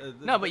of Right.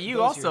 No, but you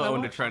those years also were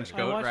owned a my trench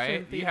formative. I coat, watched it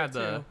in right? You had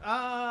theater, the. too.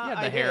 Yeah, the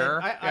I did.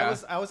 hair. I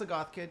Yeah. was a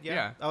goth kid. Yeah.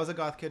 Yeah. I was a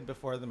goth kid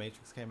before The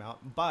Matrix came out.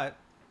 But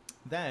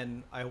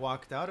then I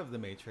walked out of The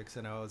Matrix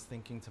and I was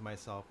thinking to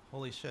myself,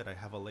 "Holy shit! I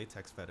have a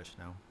latex fetish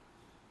now."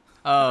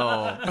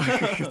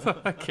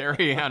 Oh,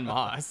 Carrie Ann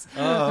Moss.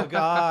 Oh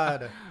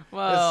God,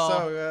 Well, it's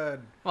so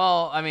good.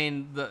 well, I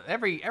mean,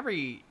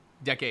 every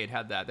decade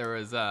had that. There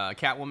was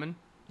Catwoman.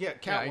 Yeah,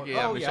 Catwoman.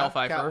 yeah, oh, Michelle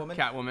Pfeiffer, Catwoman.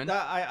 Catwoman.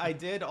 That, I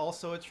did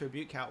also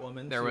attribute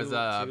Catwoman. There to, was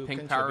to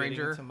Pink Power contributing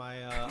Ranger. to my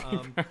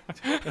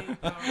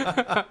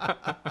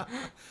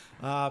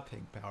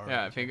Pink Power.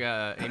 Yeah, I Ranger. think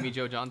Amy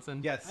Jo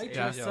Johnson. Yes. I yeah.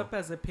 dressed Joe. up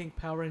as a pink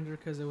Power Ranger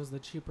because it was the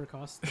cheaper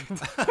costume.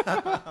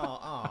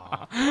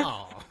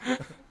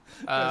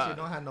 Because you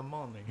don't have no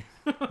money.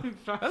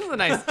 This is a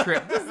nice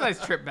trip. This is a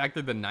nice trip back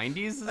to the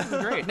 90s. This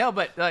is great. No,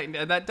 but like,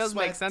 that does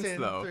make sense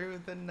Sweating though.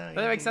 through the 90s.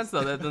 That makes sense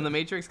though. That then the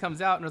Matrix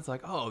comes out and it's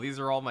like, oh, these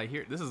are all my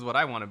here. This is what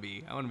I want to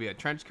be. I want to be a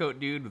trench coat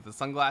dude with the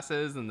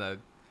sunglasses and the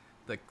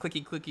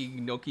clicky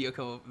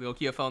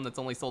Nokia phone that's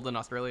only sold in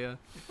Australia.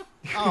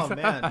 Oh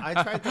man, I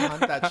tried to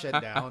hunt that shit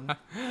down.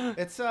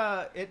 It's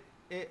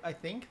I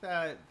think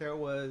that there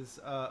was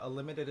a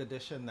limited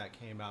edition that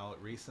came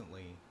out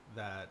recently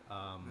that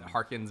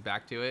Harkens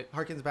back to it.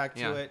 harkens back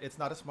to Yeah. it. It's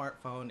not a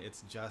smartphone.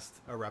 It's just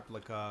a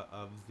replica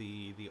of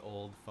the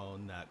old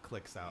phone that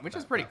clicks out. Which that-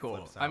 is pretty that cool.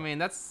 flips I out. mean,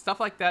 that's stuff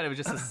like that. It was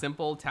just a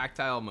simple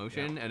tactile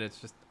motion, and it's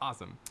just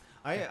awesome.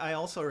 I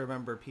also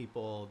remember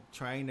people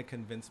trying to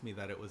convince me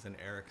that it was an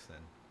Ericsson.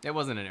 It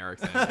wasn't an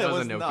Ericsson. It It was a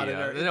was not an Nokia.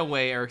 Ericsson. There's no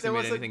way Ericsson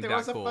made anything there that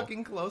was a cool.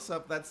 fucking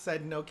close-up that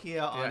said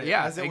Nokia on it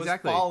Yeah, as it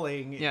exactly. was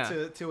falling Yeah.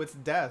 to its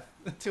death,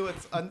 to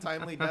its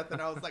untimely death,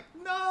 and I was like,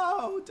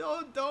 no,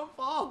 don't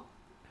fall.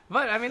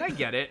 But I mean, I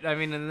get it. I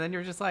mean, and then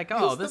you're just like,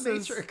 oh, this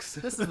is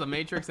the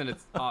Matrix, and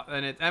it's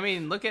I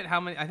mean, look at how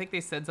many. I think they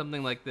said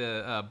something like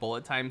the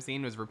bullet time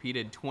scene was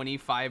repeated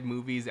 25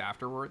 movies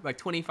afterward. Like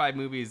 25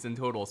 movies in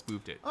total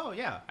spoofed it. Oh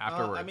yeah.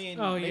 Afterwards. I mean,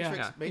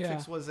 yeah.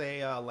 Matrix was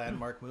a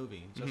landmark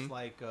movie, just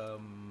like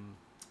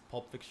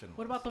Pulp Fiction.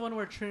 What about the one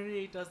where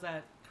Trinity does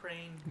that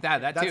crane? That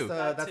too.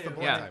 That's the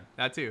bullet time.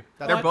 That too.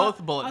 That's They're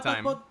both bullet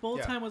time.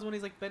 Bullet time was when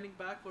he's like bending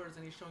backwards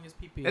and he's showing his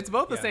pee-pee. It's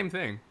both the same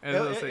thing.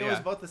 It was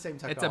both the same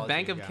technology. It's a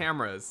bank of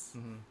cameras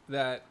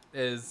that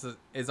is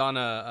on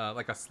a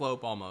like a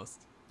slope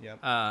almost. Yep.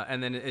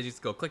 And then it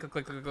just go click, click,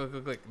 click, click, click,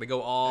 click, click. They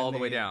go all the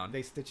way down.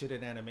 They stitch it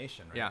in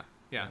animation, right?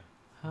 Yeah.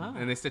 Huh.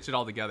 And they stitch it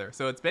all together.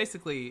 So it's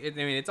basically, I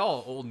mean, it's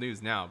all old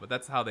news now, but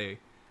that's how they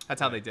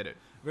did it.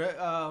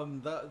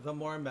 The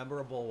more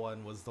memorable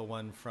one was the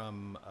one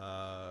from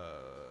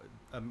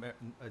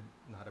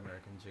not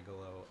American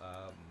Gigolo,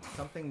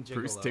 something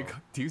Gigolo.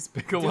 Deuce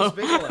Bigelow. Deuce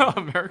Bigelow.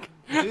 American.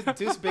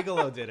 Deuce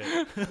Bigelow did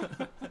it.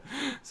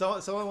 So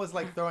someone was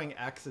like throwing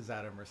axes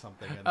at him or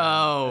something.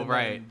 And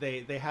right.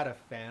 They had a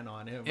fan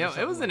on him. Yeah,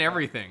 it was in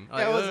everything.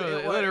 Like,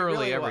 it literally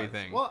really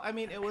everything. Was. Well, I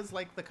mean, it was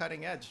like the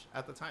cutting edge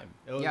at the time.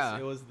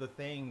 It was the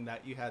thing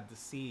that you had to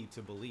see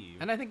to believe.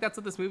 And I think that's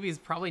what this movie is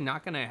probably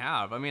not going to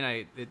have. I mean,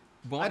 it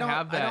won't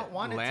have that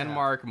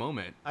landmark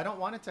moment. I don't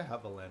want it to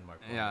have a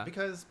landmark moment.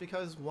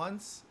 Because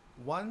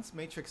once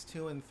Matrix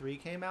 2 and 3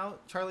 came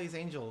out, Charlie's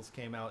Angels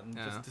came out and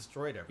just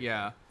destroyed everything.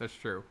 Yeah, that's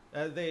true.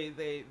 They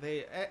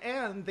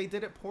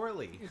did it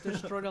poorly. It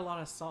destroyed a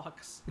lot of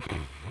socks.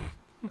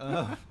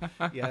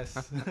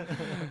 Yes.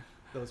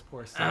 Those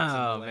poor socks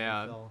in the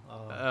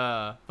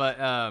landfill.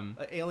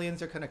 But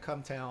aliens are going to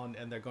come down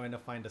and they're going to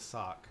find a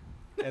sock.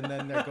 And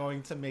then they're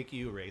going to make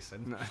you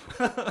racing.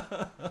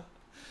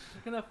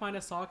 They're going to find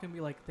a sock and be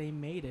like, they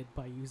made it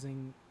by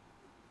using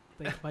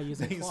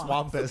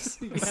SWAMPAS.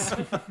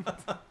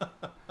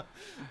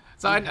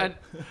 So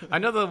I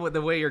know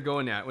the way you're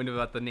going at when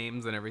about the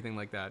names and everything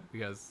like that,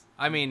 because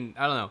I mean,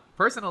 I don't know,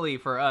 personally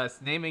for us,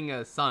 naming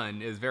a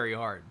son is very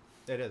hard.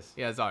 It is.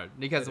 Yeah, it's hard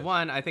because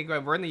one, I think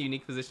we're in the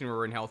unique position where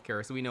we're in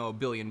healthcare, so we know a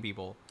billion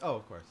people. Oh,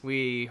 of course.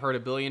 We heard a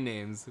billion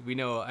names. We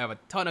know I have a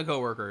ton of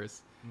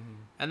coworkers,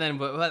 and then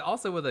but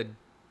also with a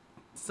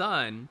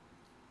son,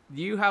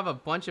 you have a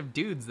bunch of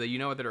dudes that you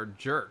know that are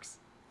jerks.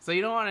 So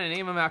you don't want to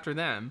name them after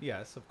them.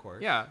 Yes, of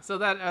course. Yeah. So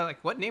that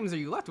what names are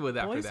you left with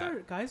after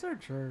that? Guys are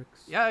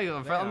jerks. Yeah.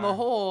 On the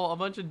whole, a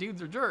bunch of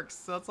dudes are jerks.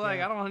 So it's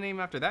like I don't want to name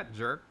after that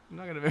jerk. I'm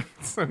not gonna.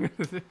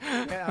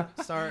 Yeah.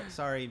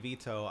 Sorry,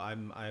 veto.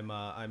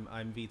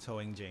 I'm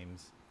vetoing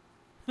James.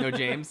 No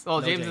James. Oh,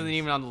 No James James. isn't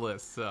even on the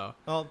list. So.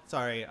 Oh,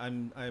 sorry.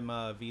 I'm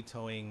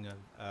vetoing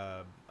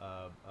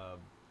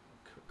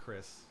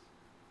Chris.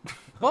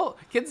 Well,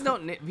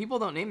 people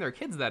don't name their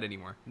kids that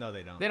anymore. No,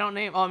 they don't. They don't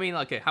name. Oh, I mean,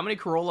 okay, how many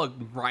Corolla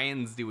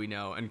Ryans do we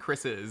know and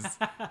Chris's?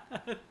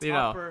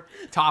 Topper,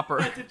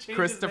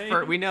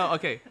 Christopher. We know.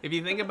 Okay, if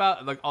you think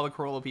about like all the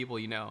Corolla people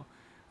you know,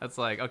 that's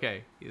like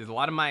okay. There's a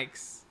lot of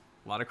Mikes,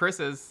 a lot of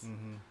Chris's,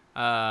 a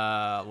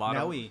lot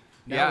of.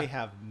 Now we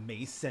have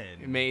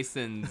Masons, and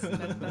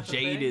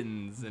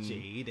Jadens, and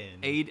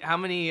Jaden. How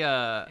many?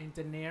 And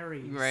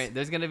Daenerys. Right,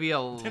 there's gonna be a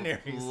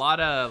lot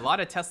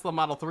of Tesla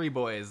Model 3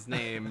 boys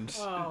named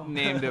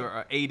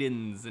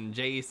Aidens and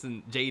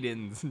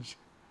Jadens.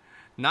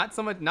 Not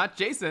so much. Not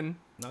Jason.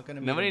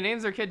 Nobody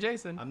names their kid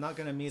Jason. I'm not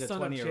gonna meet a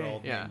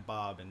 20-year-old named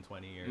Bob in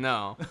 20 years.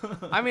 No,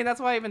 I mean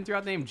that's why I even threw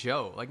out the name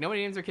Joe. Like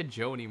nobody names their kid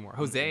Joe anymore.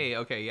 Jose,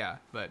 okay, yeah,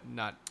 but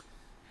not.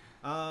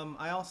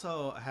 I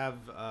also have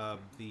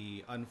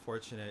the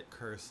unfortunate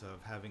curse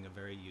of having a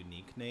very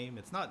unique name.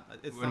 It's not.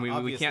 It's when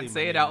not we can't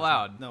say my it name. out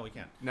loud. No, we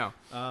can't. No.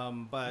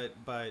 But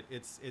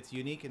it's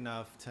unique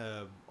enough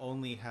to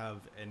only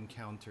have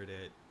encountered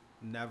it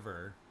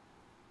never,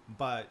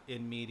 but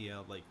in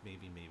media like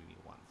maybe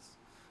once,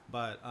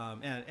 but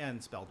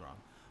and spelled wrong.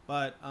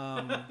 But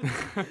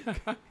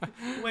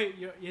wait,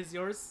 is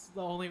yours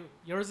the only?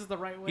 Yours is the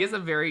right way. He has a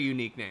very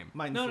unique name.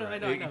 Mine's no,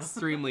 right. I know.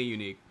 Extremely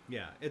unique.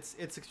 Yeah, it's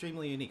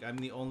extremely unique. I'm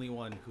the only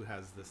one who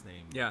has this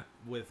name. Yeah.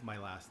 With my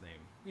last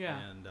name.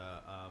 Yeah. And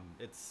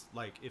it's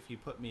like if you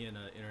put me in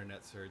an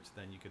internet search,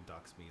 then you could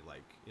dox me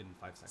like in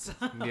 5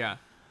 seconds. Yeah.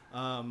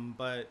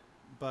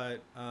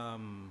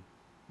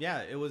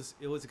 Yeah, it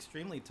was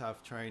extremely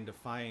tough trying to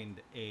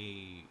find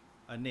a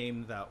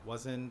name that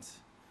wasn't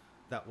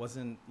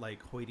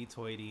like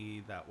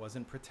hoity-toity, that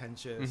wasn't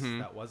pretentious,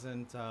 that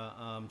wasn't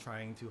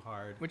trying too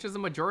hard. Which is the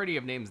majority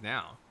of names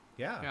now.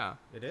 Yeah,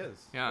 it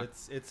is. Yeah,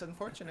 it's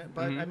unfortunate,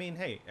 but I mean,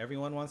 hey,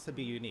 everyone wants to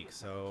be unique,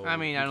 so I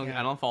mean, I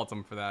don't fault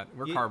them for that.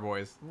 We're car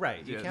boys,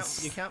 right? You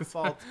can't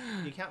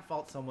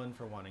fault someone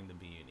for wanting to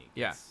be unique.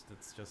 Yeah,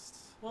 it's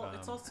just. Well,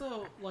 it's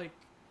also like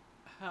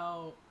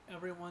how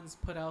everyone's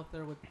put out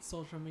there with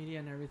social media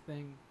and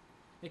everything.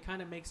 It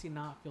kind of makes you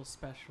not feel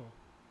special.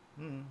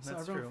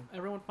 That's true.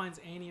 Everyone finds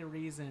any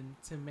reason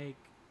to make,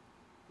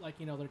 like,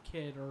 their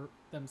kid or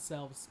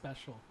themselves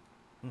special.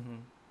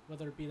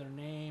 Whether it be their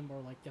name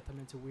or, like, get them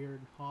into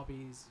weird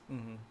hobbies.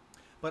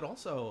 But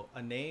also,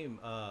 a name,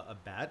 a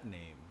bad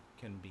name,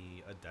 can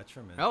be a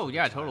detriment. Oh to the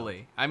yeah, child.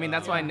 totally. I mean,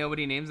 that's why Yeah.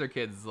 nobody names their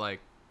kids like.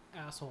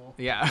 Asshole.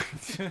 Yeah.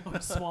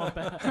 Or swamp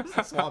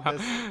ass.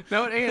 SWAMPAS.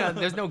 No,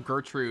 there's no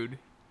Gertrude.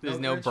 There's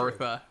no Gertrude.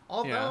 Bertha.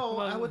 Although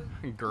I would,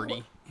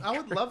 Gertie. I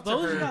would love to.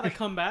 Those hear, gotta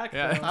come back.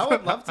 Yeah. though. I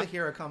would love to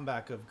hear a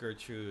comeback of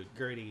Gertrude,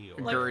 Gertie,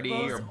 or Like Gertie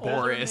those or older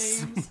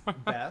Boris. names.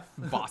 Beth.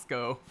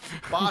 Bosco.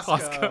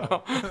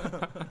 Bosco.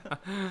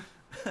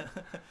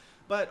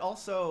 But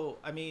also,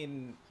 I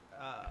mean,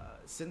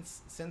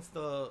 since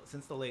the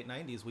late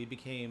 '90s, we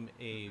became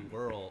a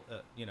world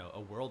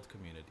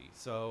community.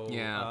 So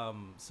Yeah.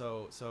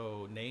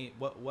 So name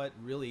what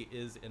really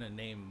is in a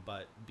name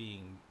but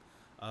being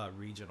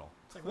regional.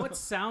 It's like, what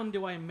sound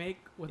do I make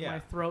with Yeah. my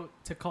throat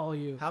to call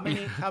you? How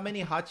many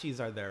Hachis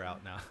are there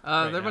out now?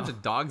 There are a bunch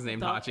of dogs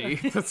named Dog-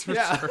 Hachi. That's for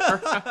Yeah.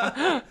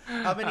 sure.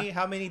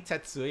 how many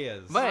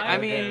Tetsuyas? But, I are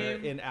mean, there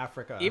in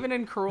Africa? Even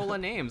in Corolla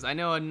names, I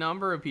know a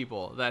number of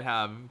people that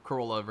have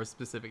Corolla for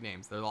specific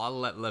names. There's a lot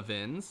of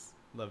Levins.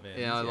 Levin.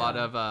 You know, a lot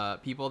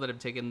of people that have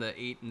taken the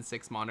 8 and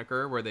 6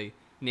 moniker, where they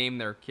name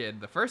their kid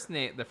the first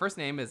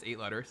name is 8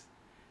 letters,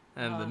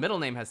 and the middle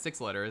name has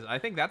 6 letters. I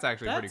think that's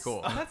actually pretty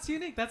cool. That's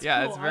unique. That's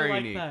Yeah, cool. it's very I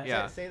like unique, That.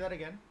 yeah. Say that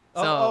again.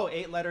 So,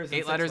 8 letters. And 8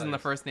 6 letters in the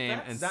first name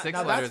and That's- 6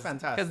 now that's letters.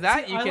 fantastic. Because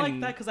that See, you I can. like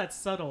that because that's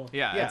subtle.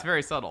 Yeah, Yeah. it's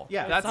very subtle.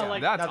 Yeah, that's how,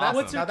 like, that's now awesome.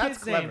 What's your now that's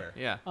kid's name? clever.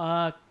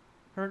 Yeah.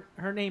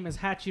 Her name is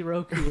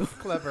Hachiroku.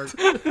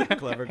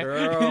 Clever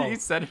girl. You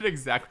said it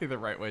exactly the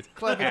right way.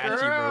 Clever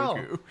girl.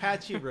 Hachiroku.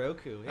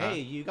 Hachiroku. Hey,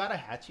 you got a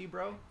Hachi,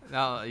 bro?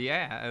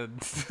 Yeah.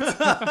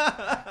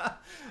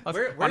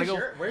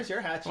 Where's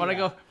your Hachi?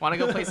 Want to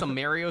go play some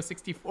Mario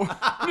 64?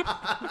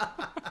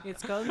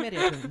 It's called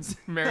Americans.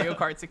 Mario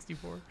Kart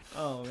 64.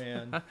 Oh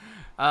man.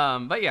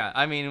 But yeah,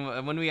 I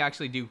mean, when we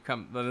actually do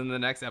come in the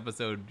next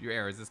episode, your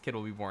airs, this kid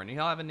will be born.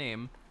 He'll have a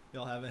name.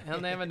 You'll have it. He'll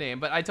have a name.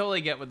 But I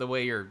totally get with the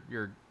way you're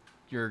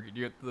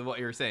what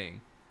you're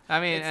saying. I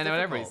mean, It's and what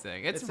difficult. everybody's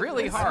saying. It's It's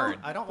really difficult. hard.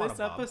 I don't want This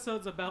to rob.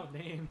 episode's about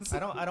names. I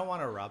don't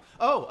want to rob.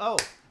 Oh,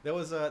 there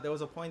was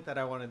a point that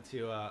I wanted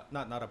to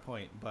not a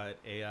point, but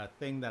a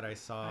thing that I I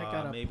saw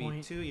got a maybe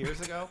point. 2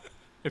 years ago.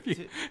 If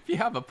you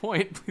have a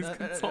point, please No, no,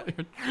 no, consult no.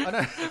 your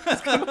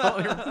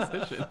consult your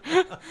position.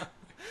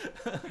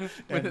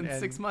 Within And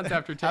 6 months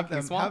after have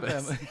taking them- have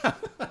SWAMPAS.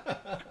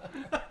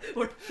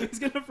 them- He's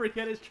gonna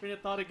forget his train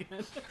of thought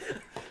again.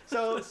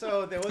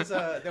 So there was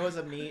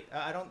a meme.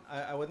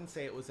 I wouldn't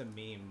say it was a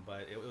meme,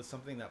 but it was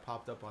something that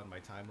popped up on my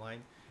timeline,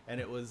 and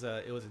it was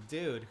a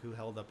dude who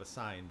held up a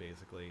sign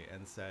basically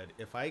and said,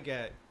 "If I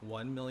get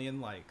 1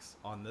 million likes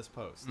on this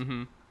post,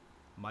 Mm-hmm.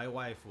 my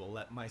wife will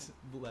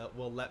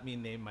let me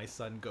name my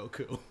son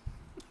Goku."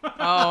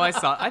 Oh,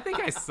 I think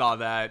I saw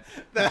that.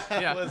 That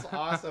Yeah. was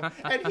awesome,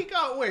 and he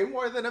got way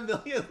more than 1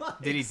 million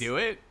likes. Did he do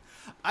it?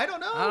 I don't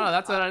know. I don't know,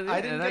 that's what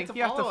I didn't think get to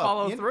you have to follow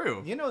follow up.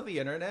 through. You know the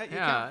internet. You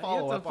Yeah, can't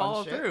follow you have to up follow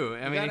on shit. through.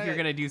 I mean, if you're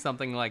gonna do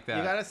something like that,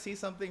 You gotta see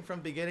something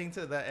from beginning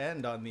to the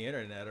end on the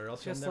internet, or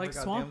else Just you'll like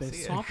never goddamn Swampus.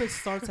 see it. Swampus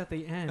starts at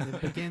the end and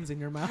begins in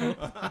your mouth.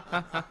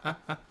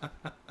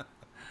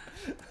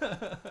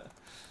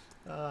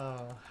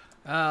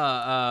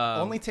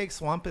 Only take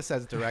Swampus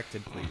as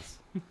directed, please.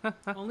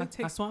 Only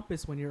take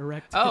Swampus when you're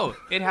erect. oh,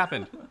 it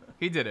happened.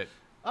 He did it.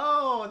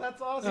 Oh,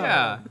 that's awesome.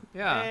 Yeah.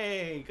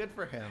 Hey, good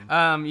for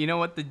him. You know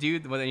what you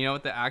know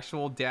what the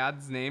actual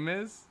dad's name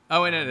is?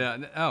 Oh, wait,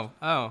 no.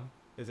 Oh,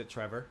 Is it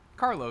Trevor?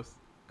 Carlos.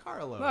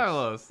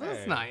 Carlos. That's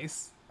Hey.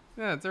 nice.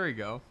 Yeah, there you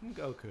go.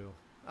 Goku. What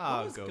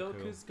Ah, was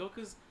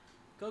Goku.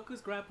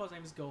 Goku's grandpa's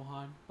name is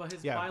Gohan, but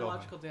his Yeah,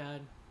 biological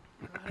dad.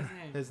 What's his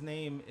name? His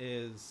name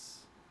is.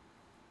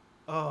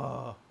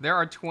 Oh, There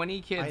are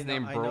 20 kids I know,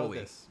 named I know Broly.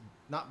 this.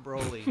 Not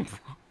Broly.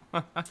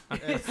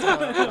 It's,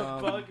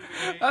 Bug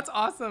me. That's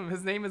awesome.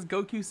 His name is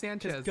Goku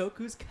Sanchez. Just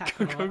Goku's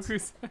Kakarot.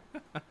 Goku's.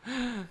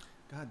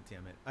 God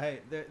damn it!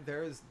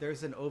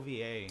 There's an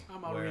OVA. I'm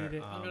gonna where, read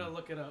it. I'm gonna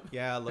look it up.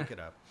 Yeah, look it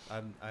up.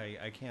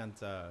 I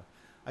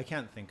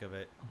can't think of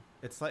it.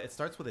 It's like it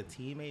starts with a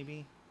T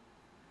maybe.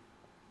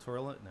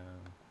 Torla? No.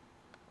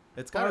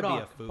 It's gotta be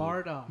a food.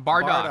 Bardock.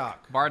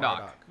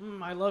 Bardock.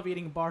 I love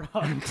eating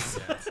Bardock.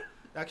 Yeah.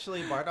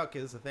 Actually, Bardock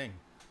is a thing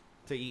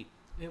to eat.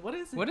 What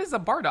is it? What is a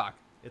Bardock?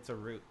 It's a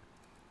root.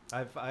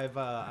 I've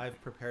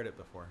prepared it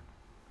before.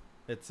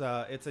 It's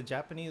a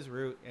Japanese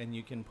root, and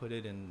you can put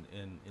it in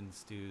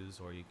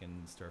stews, or you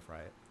can stir fry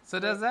it. So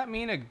does that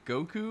mean a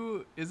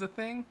Goku is a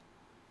thing?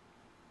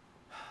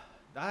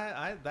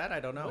 I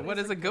don't know. What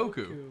is a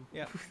Goku?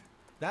 Yeah.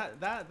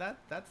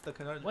 That's the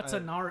conundrum. What's a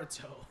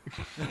Naruto?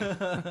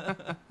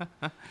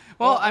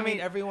 Well, I I mean,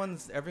 mean,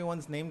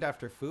 everyone's named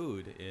after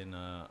food in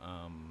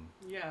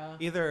Yeah.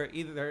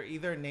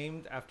 either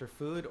named after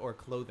food or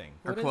clothing.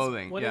 Or What is-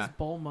 clothing, What yeah. is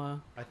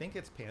Bulma? I think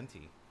it's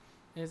panty.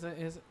 Is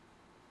it?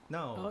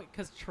 No. Oh,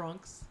 because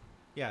Trunks.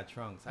 Yeah,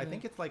 trunks. I Yeah.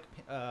 think it's like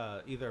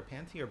either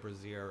panty or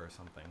brassiere or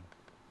something.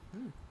 huh.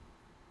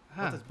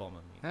 What does Bulma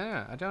mean?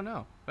 Yeah, I don't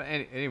know. But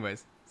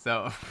anyways,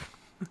 so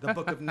The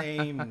Book of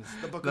Names.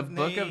 The Book The of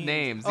Book Names. of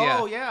Names, yeah.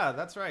 Oh, yeah,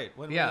 that's right.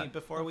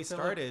 Before we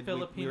started, we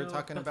were Filipino.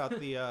 talking about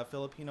the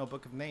Filipino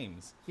Book of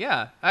Names.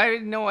 Yeah, I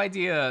had no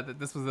idea that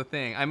this was a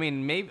thing. I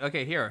mean, maybe.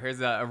 Okay,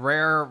 here's a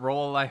rare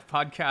Rollalife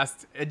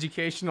Podcast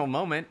educational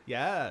moment.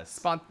 Yes.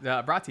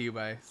 Brought to you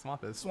by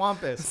SWAMPAS.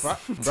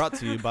 SWAMPAS. Brought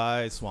to you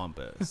by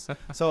SWAMPAS.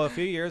 So a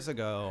few years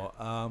ago,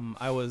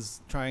 I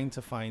was trying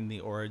to find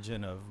the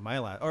origin of my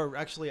last... Or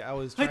actually, I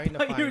was trying to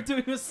thought find... you were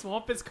doing a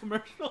SWAMPAS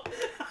commercial.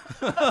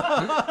 So,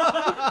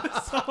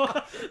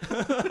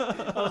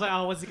 I was like,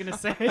 oh, what's he gonna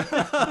say? Because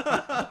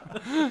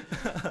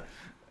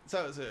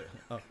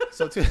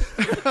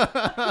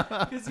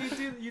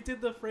you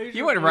did the Fraiser.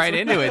 You went right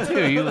into it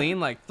too. You leaned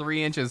like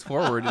 3 inches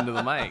forward into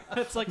the mic.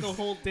 That's like a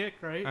whole dick,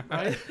 right?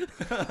 Right?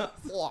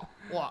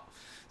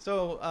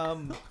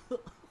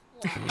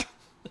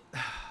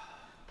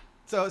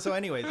 So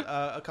anyways,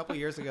 a couple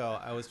years ago,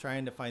 I was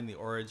trying to find the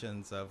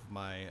origins of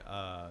my,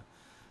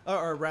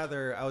 or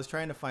rather, I was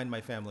trying to find my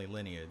family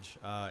lineage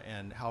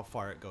and how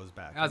far it goes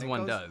back. As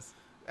one does.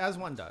 As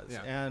one does.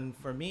 Yeah. And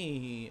for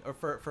me, or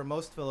for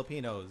most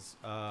Filipinos,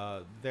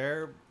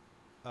 their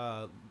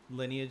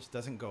lineage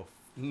doesn't go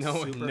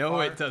super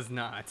far, it does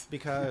not.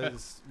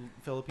 because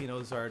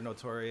Filipinos are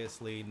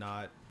notoriously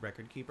not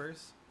record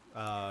keepers.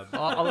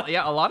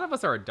 Yeah, a lot of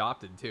us are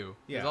adopted too.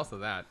 Yeah. There's also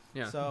that.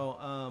 Yeah.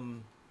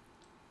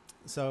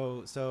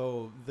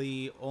 So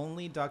the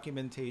only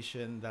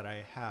documentation that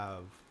I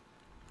have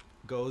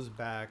goes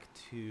back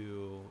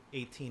to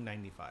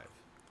 1895.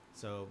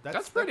 So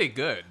that's pretty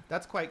good.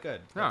 That's quite good.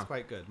 Yeah. That's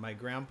quite good. My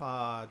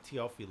grandpa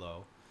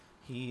Teofilo,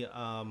 he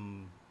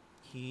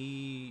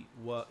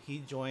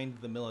joined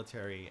the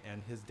military,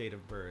 and his date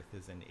of birth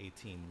is in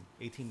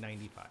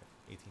 1895.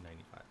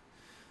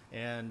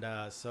 And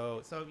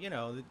so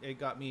it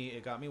got me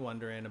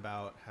wondering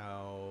about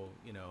how,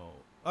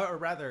 or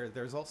rather,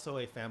 there's also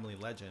a family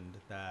legend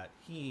that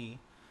he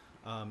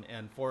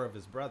and 4 of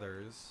his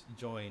brothers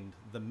joined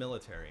the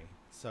military.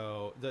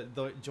 So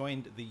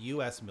joined the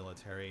U.S.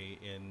 military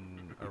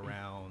in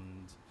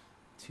around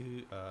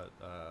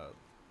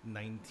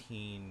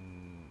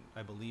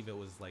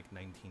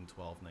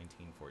 1912,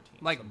 1914.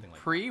 Like something like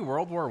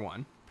pre-World War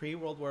One.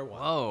 Pre-World War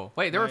One. Whoa,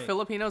 wait, there were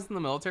Filipinos in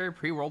the military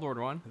pre-World War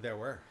One? There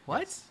were. What?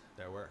 Yes,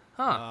 there were.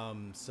 Huh.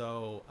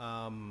 So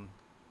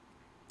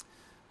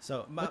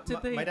What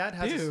did they my dad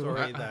has a do?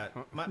 story that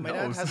my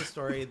dad knows? has a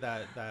story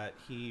that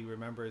he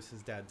remembers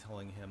his dad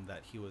telling him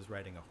that he was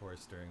riding a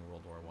horse during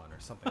World War One or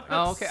something like that.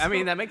 Oh, okay. I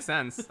mean, that makes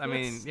sense. I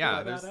mean, That's yeah,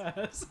 so there's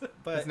badass.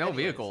 But no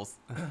anyways, vehicles.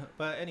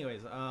 But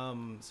anyways,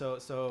 that's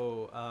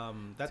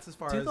as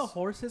far Do as the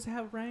horses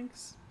have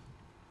ranks?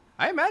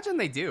 I imagine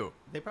they do.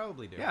 they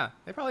probably do. Yeah,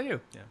 they probably do.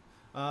 Yeah.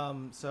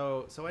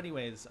 So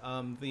anyways,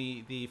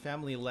 the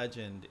family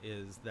legend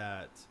is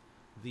that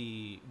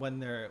when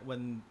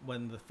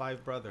the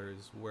 5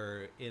 brothers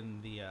were in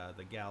the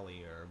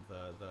galley or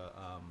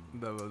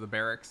The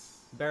barracks.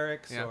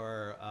 Yeah.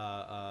 or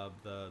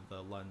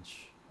the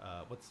lunch,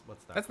 what's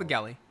that That's the called?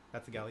 galley.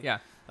 That's the galley. Yeah.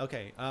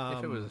 Okay.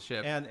 If it was a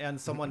ship. and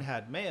someone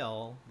had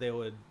mail, they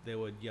would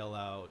yell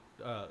out,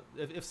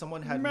 if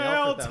someone had Mail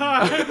mail for them,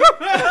 time!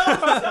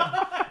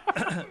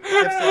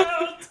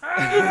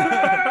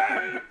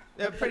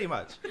 yeah, pretty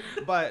much.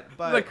 But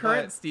The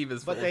current Steve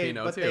is but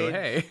Filipino but too.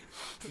 Hey,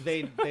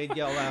 they'd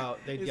yell out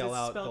Is it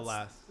the spelled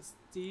last.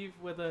 Steve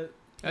with a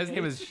his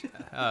name is.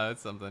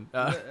 It's something.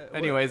 Well,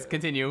 Anyways,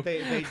 continue.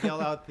 They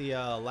yell out the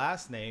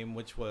last name,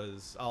 which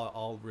was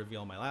I'll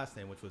reveal my last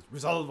name, which was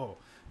Risolvo,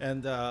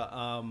 and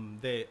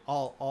they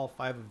all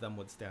 5 of them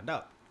would stand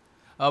up.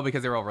 Oh,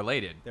 because they're all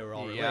related. They were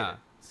all related. Yeah.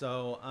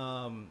 So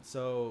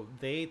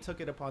they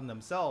took it upon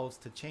themselves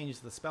to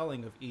change the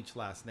spelling of each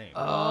last name.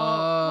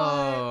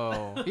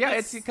 Oh. Yeah,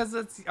 it's because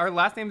our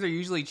last names are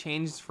usually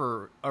changed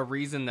for a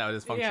reason that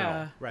is functional.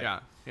 Yeah.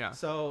 Right. Yeah.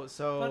 So That's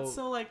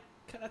so like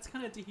that's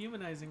kind of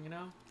dehumanizing, you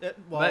know?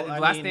 But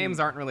last names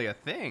aren't really a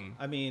thing.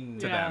 I mean,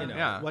 To them,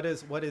 yeah. what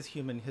is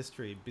human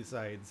history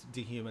besides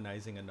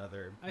dehumanizing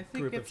another I think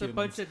group it's of a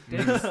humans? bunch of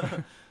dicks,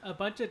 a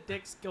bunch of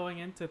dicks going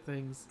into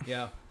things.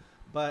 Yeah.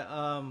 But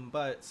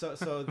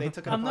so they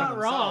took it I'm upon not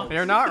wrong. themselves.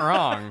 You're not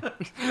wrong.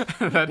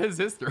 That is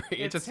history. It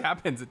It's- just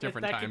happens at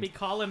different That times. could be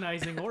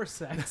colonizing or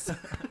sex.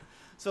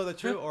 So the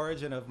true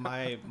origin of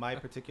my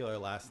particular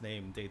last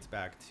name dates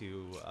back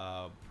to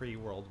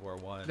pre-World War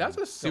One. That's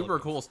a super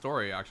cool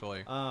story,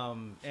 actually.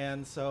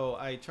 And so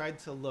I tried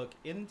to look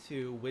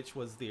into which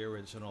was the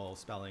original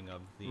spelling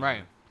of the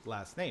Right.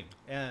 last name,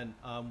 and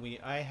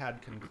I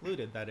had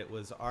concluded that it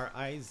was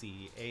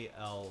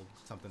Rizal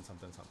something.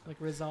 Like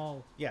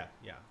Rizal. Yeah.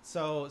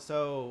 So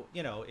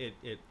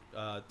it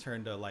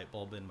turned a light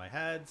bulb in my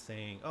head,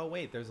 saying, "Oh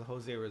wait, there's a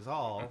Jose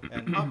Rizal,"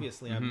 and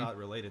obviously I'm not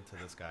related to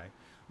this guy,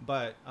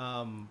 but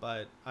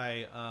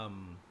I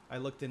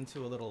looked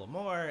into a little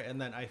more, and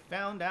then I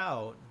found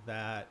out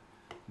that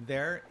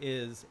there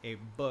is a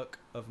book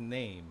of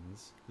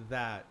names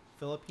that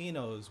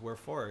Filipinos were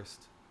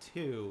forced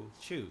to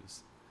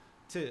choose.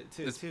 To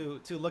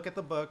look at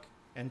the book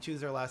and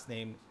choose their last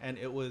name, and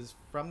it was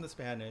from the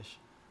Spanish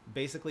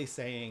basically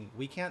saying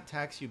we can't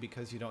tax you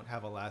because you don't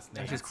have a last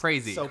name. Which is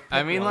crazy. So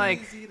I mean, one.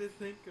 like, easy to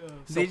think of.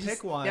 So they pick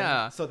just- one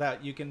yeah. so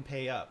that you can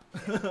pay up.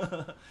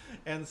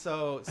 And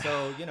so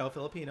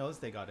Filipinos,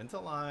 they got into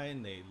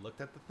line, they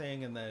looked at the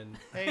thing, and then,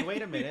 hey,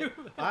 wait a minute,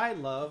 I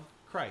love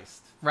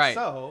Christ. Right.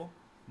 So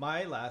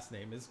my last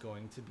name is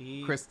going to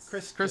be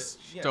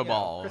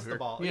Cristobal.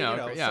 Cristobal.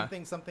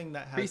 Yeah. Something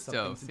that has something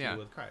Christos, to do yeah.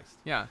 with Christ.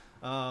 Yeah.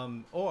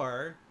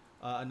 Or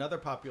another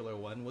popular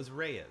one was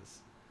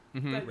Reyes.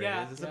 Mhm. That- Reyes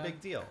Yeah, is yeah. a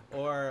big deal.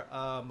 Or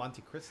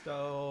Monte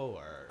Cristo,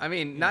 or I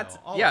mean,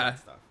 all of that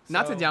stuff.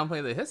 not to So-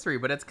 downplay the history,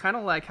 but it's kind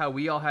of like how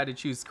we all had to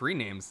choose screen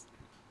names.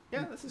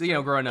 Yeah, this is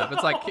Growing up,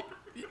 it's like.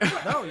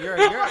 no, you're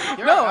No,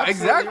 absolutely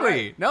exactly.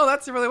 right. No,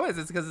 that's really what it is.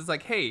 It's because it's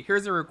like, hey,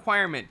 here's a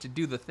requirement to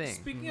do the thing.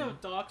 Speaking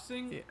of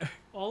doxing, Yeah.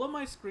 all of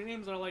my screen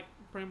names are like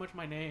pretty much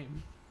my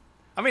name.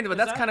 I mean, but Is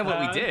that's that kind of what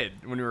we bad?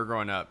 did when we were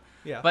growing up.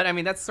 Yeah. But I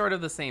mean, that's sort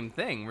of the same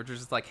thing, which is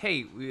just like,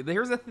 hey,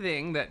 here's a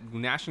thing that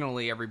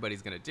nationally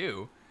everybody's gonna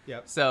do.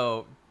 Yep.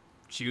 So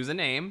choose a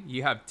name.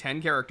 You have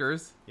 10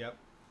 characters, Yep.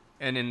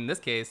 and in this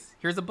case,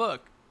 here's a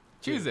book.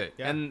 Choose it.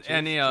 Yeah, and choose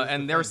and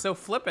the they're thing. so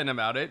flippant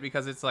about it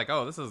because it's like,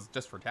 oh, this is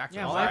just for taxes.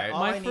 Yeah, all my- right. all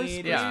my I first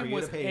need name is for you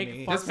was to pay Egg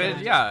me. Just fit-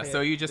 Fartman. yeah, pay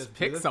so it. you just do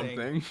pick the thing.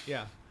 something.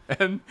 Yeah.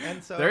 and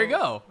So there you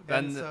go.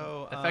 and Then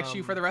so, affects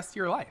you for the rest of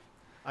your life.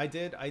 I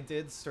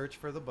did search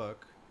for the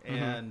book, Mm-hmm.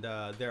 and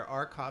there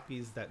are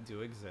copies that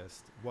do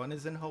exist. One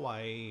is in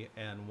Hawaii,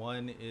 and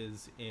one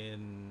is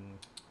in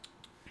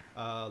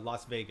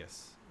Las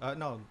Vegas.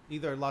 No,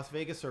 either Las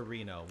Vegas or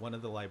Reno. One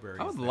of the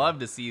libraries. I would there. love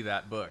to see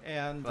that book.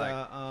 And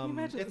like- Can you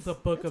imagine it's the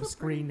book it's of a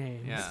screen pretty-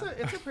 names? Yeah.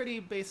 It's a pretty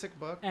basic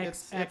book.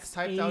 X It's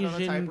typed out on a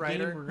Asian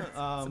typewriter. gamer. It's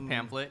a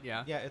pamphlet,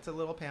 yeah. Yeah, it's a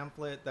little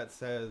pamphlet that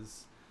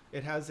says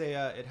it has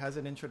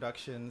an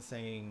introduction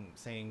saying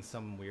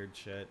some weird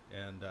shit,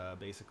 and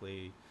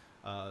basically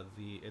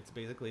it's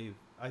basically,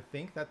 I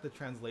think that the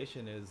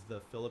translation is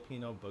the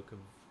Filipino book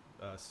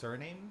of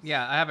surnames.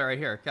 Yeah, I have it right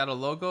here.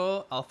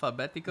 Catalogo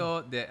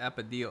alfabético de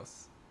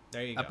apellidos.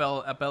 There you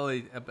go.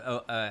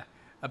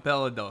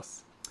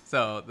 Apellidos.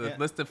 So the Yeah.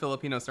 list of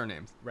Filipino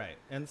surnames. Right.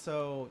 And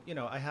so,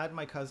 I had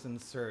my cousin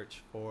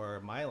search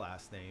for my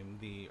last name,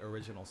 the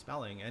original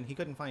spelling, and he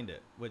couldn't find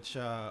it, which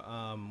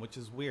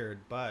is weird,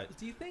 but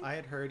Do you think? I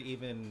had heard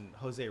even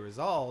Jose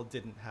Rizal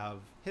didn't have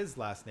his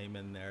last name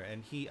in there,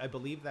 and I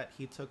believe that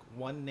he took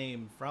one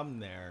name from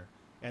there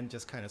and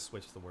just kind of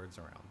switched the words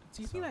around.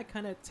 Do you think that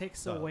kind of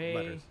takes the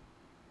away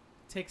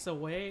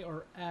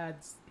or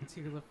adds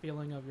to the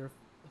feeling of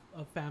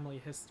of family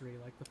history,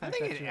 like the I fact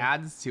think that it you're-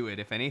 adds to it,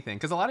 if anything,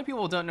 because a lot of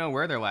people don't know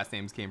where their last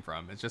names came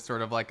from. It's just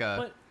sort of like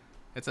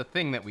it's a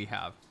thing that we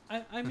have.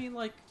 I mean,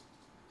 like,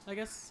 I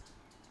guess,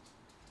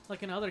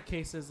 like in other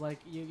cases, like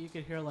you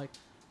could hear like,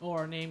 oh,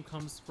 our name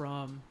comes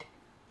from,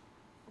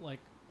 like,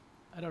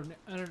 I don't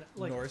know,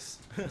 like Norse.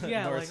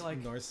 Yeah, Norse,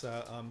 like- Norse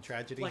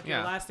tragedy. like Yeah.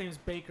 your last name's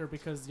Baker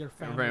because your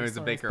family Everybody was a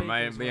started as baker. My-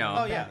 bakers, you know,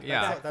 right? Oh yeah, Back-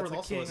 yeah. back That's for the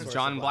also a king. source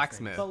John of last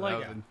Blacksmith. names. But, like-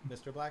 yeah,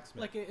 Mr.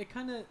 Blacksmith Like it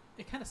kind of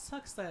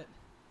sucks that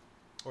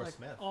or like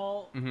Smith.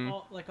 all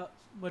Mhm. like a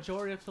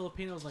majority of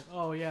Filipinos like,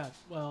 oh yeah,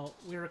 well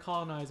we were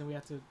colonized and we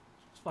had to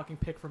fucking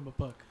pick from a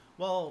book.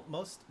 Well,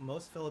 most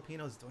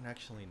Filipinos don't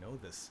actually know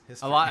this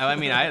history. A lot. I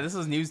mean, this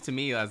was news to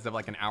me as of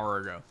like an hour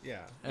ago.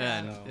 Yeah.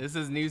 And So- this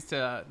is news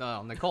to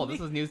Nicole. This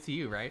is news to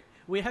you, right?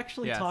 We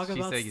actually Yes, talk she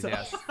about says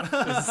stuff.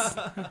 yes.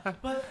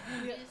 But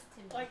yeah, News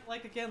to me.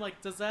 like again, like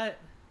does that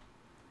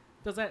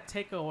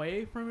take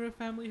away from your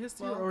family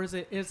history, Well- or is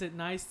it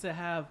nice to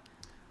have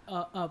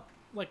a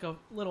like a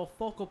little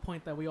focal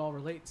point that we all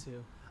relate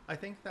to? I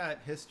think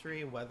that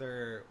history,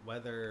 whether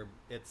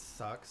it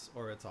sucks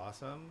or it's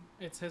awesome,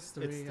 It's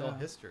history. it's still yeah.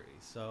 history.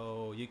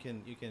 So you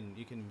can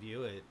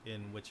view it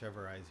in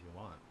whichever eyes you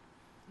want.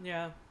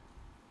 Yeah,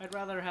 I'd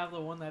rather have the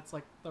one that's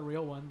like the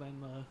real one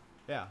than the.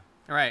 Yeah.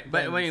 All right,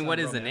 but Than I mean, some what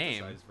is the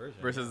name romanticized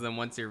version, versus yeah. then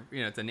once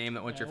it's a name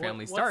that once Yeah, your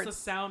family what's starts. the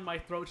sound my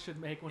throat should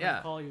make when Yeah.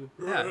 I call you?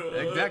 Yeah,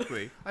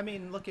 exactly. I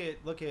mean, look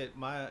at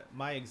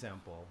my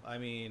example. I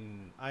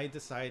mean, I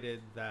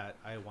decided that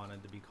I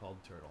wanted to be called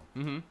Turtle,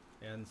 Mm-hmm.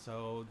 and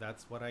so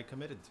that's what I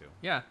committed to.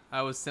 Yeah,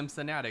 I was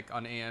Simpsonatic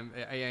on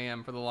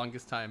AAM for the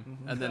longest time,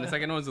 Mhm. and then the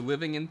second one was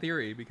living in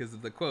theory because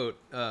of the quote.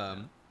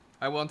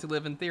 I want to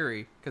live in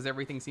theory because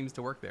everything seems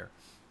to work there.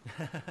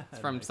 It's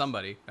from Nice.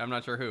 somebody. I'm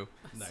not sure who.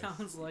 Nice.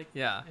 Sounds like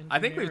Yeah, I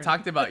think we've engineering.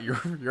 talked about your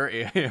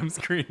AAM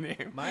screen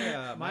name.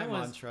 My Mine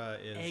was mantra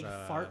is Egg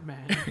Fart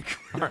Man.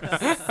 Fart.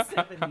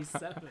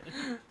 77.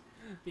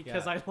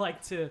 Because Yeah. I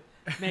like to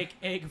make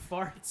egg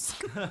farts.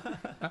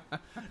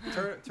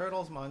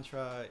 Turtle's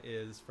mantra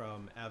is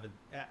from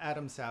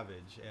Adam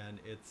Savage, and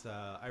it's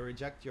I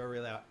reject your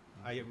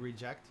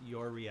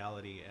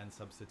reality and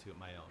substitute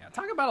my own. Yeah,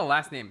 talk about a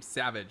last name,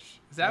 Savage.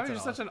 Savage That's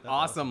is such an that's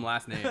awesome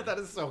last name. that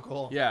is so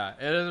cool. Yeah,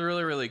 it is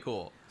really, really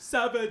cool.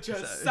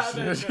 Savages,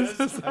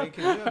 savages. I mean,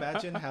 can you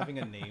imagine having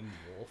a name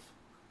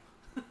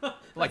Wolf?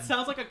 That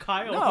sounds like a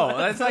Kyle. No,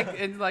 that's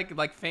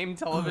like famed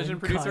television I'm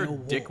producer Kyle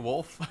Dick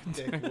Wolf.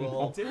 Dick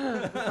Wolf.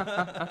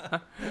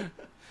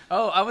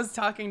 Oh, I was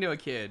talking to a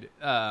kid,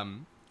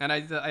 And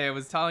I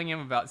was telling him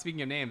about,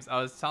 speaking of names, I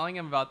was telling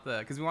him about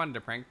because we wanted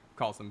to prank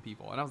call some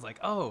people. And I was like,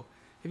 oh,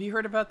 have you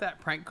heard about that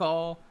prank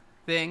call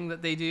thing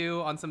that they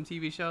do on some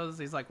TV shows?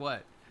 He's like,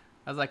 what?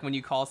 I was like, when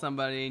you call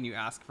somebody and you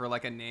ask for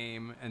like a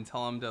name and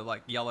tell them to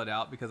like yell it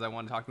out because I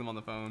want to talk to them on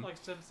the phone. Like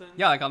Simpsons?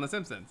 Yeah, like on The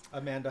Simpsons.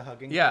 Amanda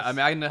hugging. Yeah, kiss.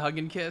 Amanda hug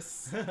and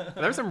kiss.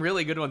 There's some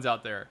really good ones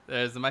out there.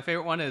 My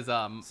favorite one is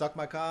Suck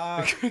my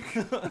cock.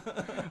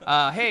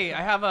 hey,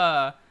 I have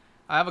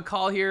a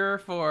call here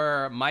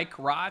for Mike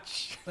Roch.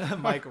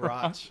 Mike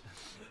Roch.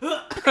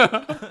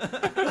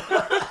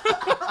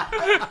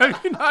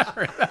 Have you not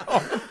heard that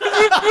one?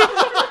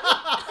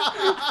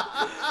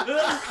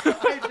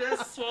 I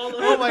just swallowed.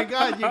 Oh my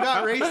God, you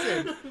got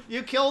Racing.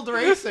 You killed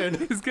Racing.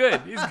 He's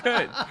good. He's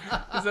good.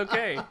 He's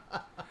okay.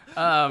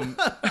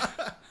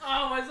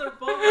 Oh, is there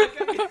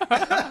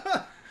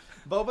boba?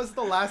 Boba's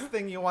the last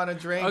thing you want to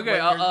drink. Okay,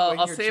 when I'll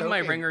you're save my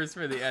choking. ringers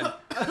for the end.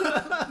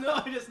 No,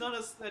 I just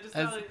noticed. I just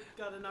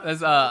got enough.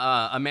 There's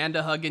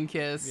Amanda hug and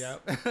kiss.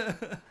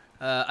 Yep.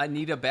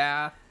 Anita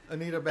Bath.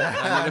 Anita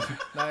Bath.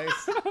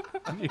 Nice.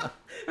 Me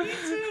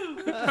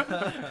too.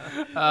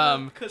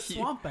 Cause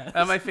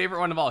SWAMPAS. My favorite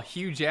one of all,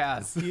 huge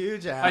ass.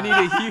 Huge ass.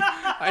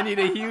 I need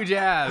a huge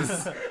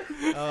ass.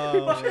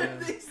 Oh, What man.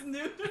 are these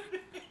new?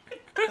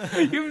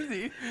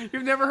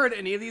 You've never heard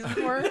any of these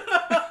before?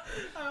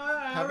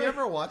 Have you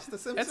ever watched The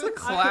Simpsons? It's a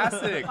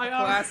classic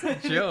I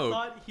joke.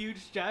 thought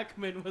Huge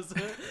Jackman was a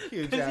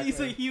Hugh because he's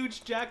a Jackman.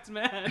 huge jacked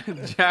man.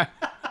 Jack.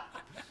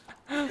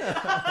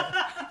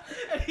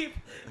 And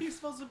he's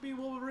supposed to be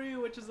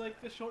Wolverine, which is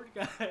like the short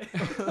guy.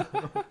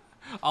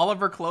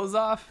 Oliver clothes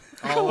off.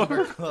 All of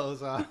her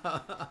clothes off.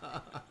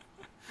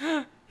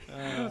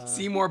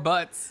 Seymour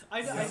Butts.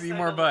 I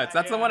Seymour know Butts.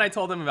 that, That's the yeah. one I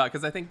told him about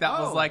because I think that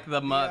was Oh, like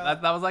that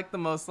was like the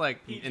most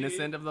like PG.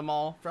 innocent of them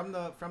all. From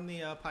the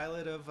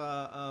pilot of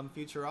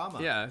Futurama.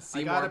 Yeah, I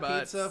Seymour got a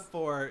Butts. pizza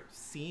for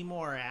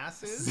Seymour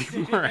asses.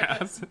 Seymour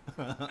ass.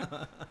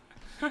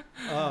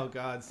 Oh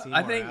God, Seymour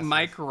I think asses.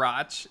 Mike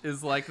Roch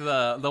is like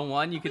the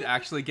one you could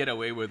actually get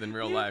away with in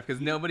real life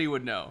because nobody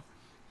would know.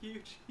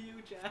 Huge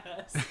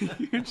ass.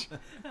 Huge.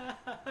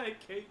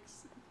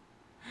 Cakes.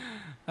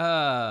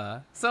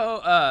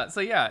 So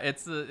yeah,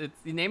 it's the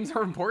names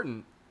are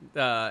important.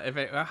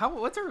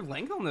 What's our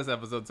length on this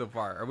episode so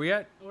far? Are we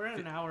at? We're at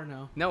an hour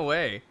now. No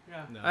way.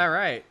 Yeah. No. All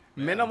right.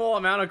 Yeah. Minimal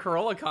amount of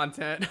Corolla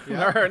content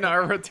Yeah. in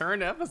our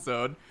return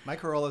episode. My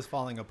Corolla's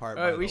falling apart.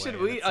 By the way, and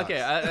it okay.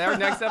 sucks. Our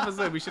next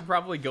episode, we should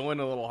probably go in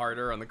a little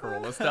harder on the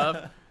Corolla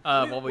stuff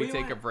while we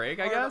take a went break.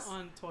 I hard guess.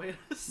 on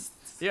Toyotas.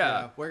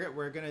 Yeah.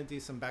 We're gonna do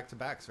some back to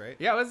backs, right?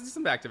 Yeah. Let's do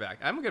some back to back.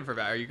 I'm good for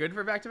back. Are you good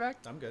for back to back?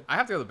 I'm good. I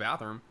have to go to the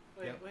bathroom.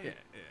 Wait, Yep. wait.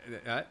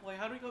 Yeah. Wait,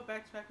 how do we go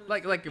back to back with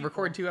Like people?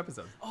 record 2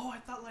 episodes. Oh, I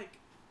thought like.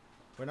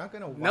 We're not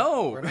gonna.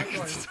 No. We're not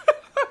going.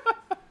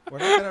 We're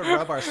not gonna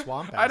rub our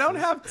swamp. I don't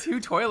asses. have 2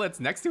 toilets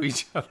next to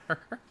each other.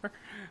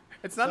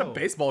 It's not a So-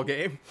 baseball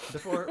game.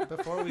 Before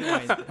we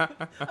line.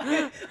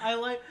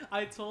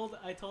 I told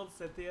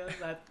Cynthia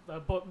that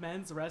the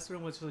men's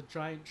restroom was a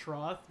giant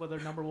trough, whether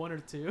number 1 or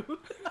 2.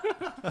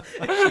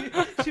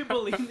 And she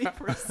believed me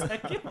for a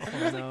second.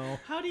 Oh no.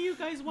 How do you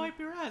guys wipe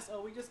your ass?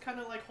 Oh, we just kind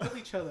of like hold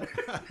each other.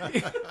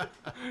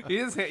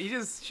 You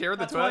just share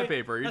the That's toilet why-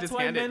 paper. You that's just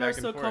why hand it men are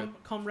back so and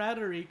forth.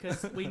 camaraderie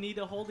because we need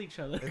to hold each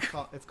other.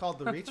 It's called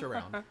the reach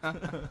around.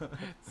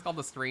 It's called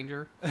the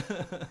stranger.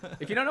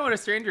 If you don't know what a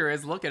stranger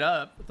is, look it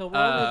up. The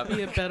world would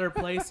be a better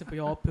place if we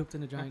all pooped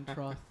in a giant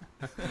trough.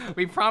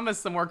 We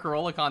promised some more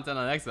Corolla content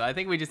on the next one. I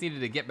think we just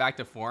needed to get back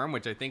to form,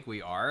 which I think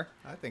we are.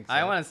 I think so.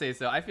 I want to say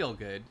so. I feel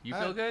good. You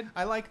feel good?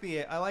 I like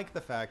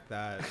the fact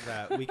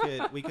that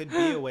we could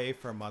be away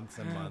for months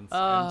and months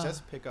and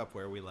just pick up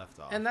where we left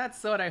off. And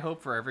that's what I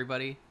hope for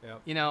everybody.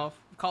 Yep. You know,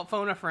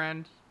 phone a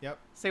friend. Yep.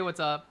 Say what's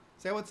up.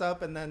 Say what's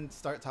up and then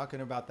start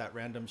talking about that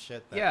random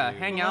shit. That Yeah, we-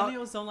 hang out.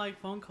 Millennials don't like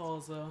phone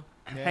calls though.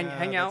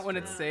 hang out that's when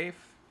true. it's safe.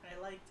 I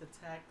like to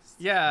text.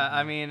 Yeah,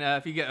 I mean,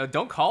 if you get,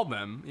 don't call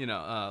them. You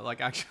know,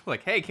 like actually,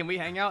 like, hey, can we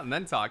hang out and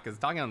then talk? Because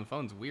talking on the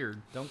phone's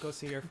weird. Don't go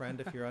see your friend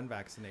if you're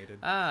unvaccinated.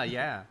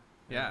 Yeah.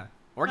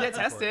 Or get That's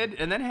tested important.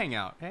 and then hang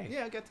out. Hey.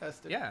 Yeah, get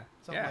tested. Yeah.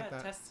 Something Yeah. like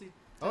that. Test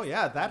Oh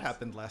yeah, that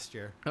happened last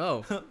year.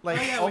 Oh, Like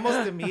Oh, yeah,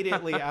 almost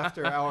immediately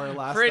after our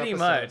last pretty episode.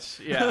 much.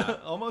 Yeah.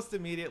 Almost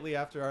immediately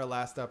after our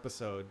last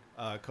episode,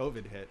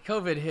 COVID hit.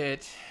 COVID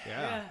hit.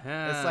 Yeah.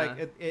 Yeah. It's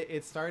like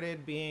it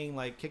started being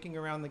like kicking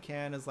around the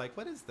can is like,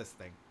 what is this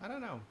thing? I don't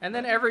know. And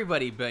then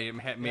everybody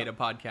made a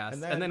podcast,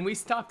 And and then- then we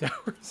stopped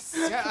ours.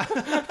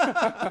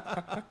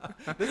 Yeah.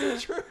 This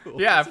is true.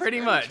 Yeah, This is pretty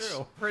very much.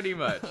 true. Pretty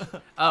much.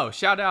 Oh,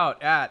 shout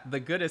out at The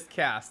Goodest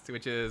Cast,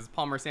 which is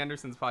Palmer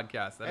Sanderson's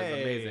podcast. That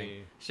is amazing.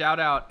 Hey. Shout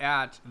out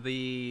at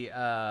the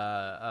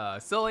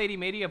Still 80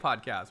 Media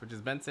podcast, which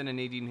is Benson and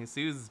Nadine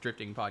Jesus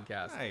drifting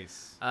podcast.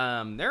 Nice.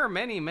 There are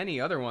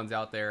many other ones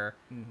out there.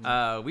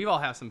 Mm-hmm. We all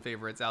have some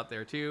favorites out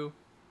there too.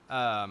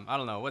 I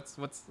don't know what's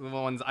the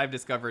ones I've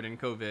discovered in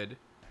COVID.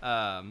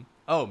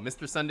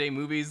 Mr. Sunday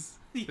Movies.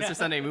 Yeah. Mr.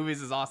 Sunday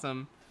Movies is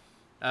awesome.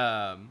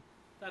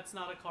 That's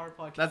not a car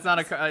podcast. That's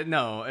not a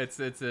no. It's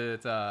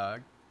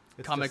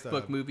It's comic just,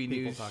 book movie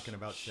people news talking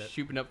about shit.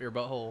 shooting up your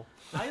butthole.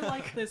 I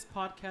like this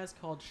podcast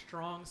called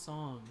Strong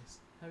Songs.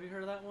 Have you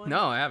heard of that one?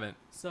 No, I haven't.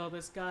 So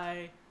this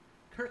guy,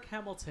 Kirk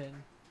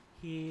Hamilton,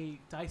 he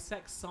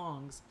dissects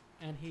songs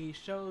and he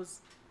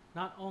shows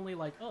not only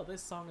like, oh,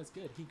 this song is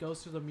good. He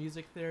goes through the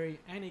music theory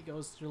and he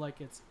goes through like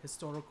its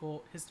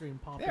historical history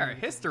and pop. There,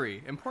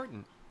 history,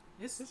 important.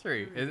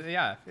 History.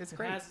 Yeah, it's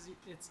great. It has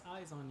its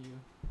eyes on you.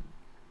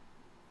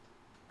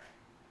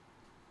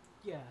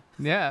 Yeah.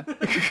 Yeah.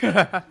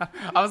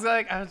 I was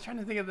trying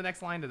to think of the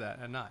next line to that.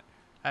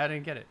 I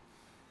didn't get it.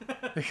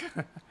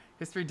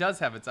 History does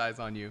have its eyes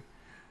on you.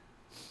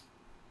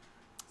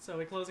 So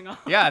we're closing off.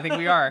 Yeah, I think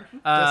we are.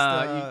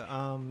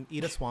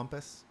 Eat a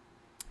SWAMPAS.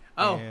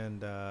 Oh.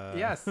 And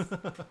yes.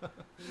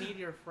 You need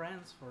your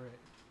friends for it.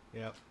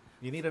 Yep.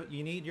 You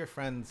need your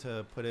friend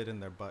to put it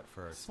in their butt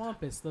first.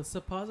 SWAMPAS, the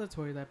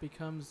suppository that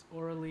becomes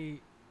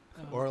orally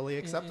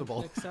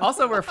acceptable.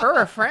 Also,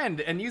 refer a friend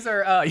and use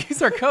our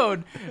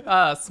code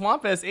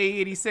SWAMPAS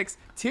A86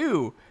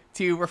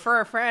 to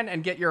refer a friend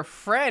and get your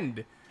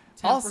friend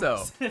 10%. also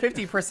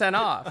 50%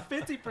 off.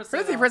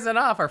 50%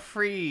 off our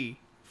free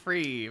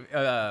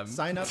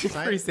sign up.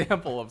 free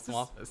sample of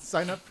SWAMPAS.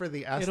 Sign up for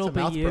the Ass It'll to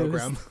Mouth be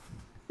program.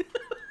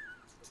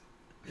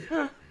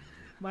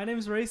 My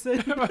name's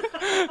Rayson.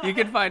 You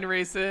can find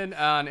Rayson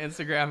on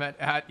Instagram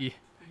at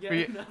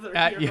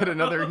yet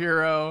another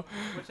hero,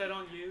 which I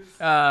don't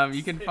use.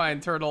 You can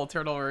find Turtle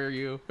where are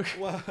you?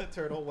 Well,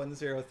 Turtle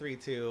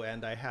 1032,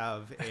 and I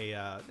have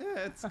a.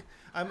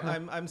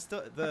 I'm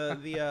still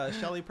the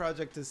Shelly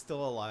project is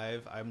still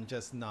alive. I'm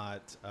just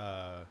not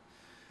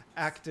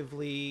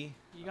actively.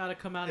 You got to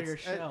come out of your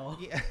shell.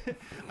 Yeah,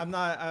 I'm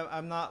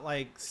not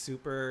like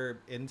super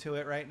into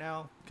it right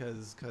now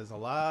because a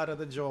lot of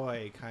the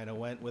joy kind of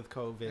went with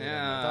COVID and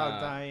the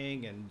dog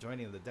dying and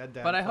joining the Dead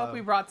Dad But I Club. hope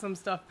we brought some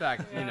stuff back.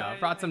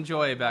 Brought some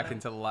joy back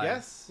into the life.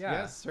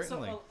 Yes,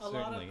 certainly, So a lot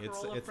of certainly.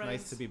 Corolla It's nice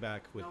friends to be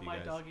back with you my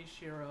guys. doggy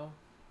Shiro.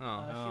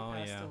 Oh.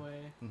 She passed away.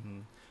 Mm-hmm.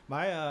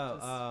 My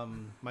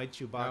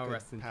Chewbacca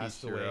rest in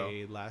passed peace,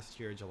 away last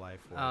year, July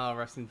 4th. Oh,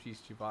 rest in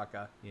peace,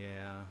 Chewbacca.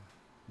 Yeah.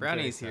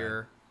 Brownie's Very sad.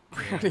 here.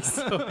 Brownie's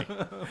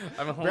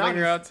I'm holding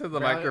her out to the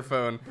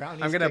microphone.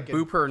 Brownie's I'm gonna kicking.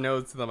 Boop her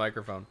nose to the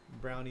microphone.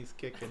 Brownie's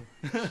kicking.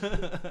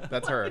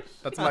 That's her.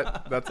 That's my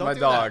do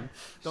dog. That.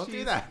 Don't do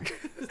She's- that.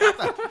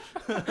 Stop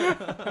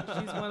that.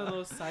 She's one of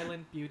those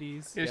silent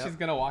beauties. Here, Yep. she's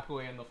gonna walk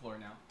away on the floor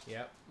now.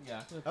 Yep.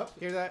 Yeah. Oh,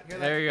 hear that?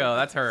 There you go.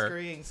 That's her.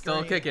 Scurrying,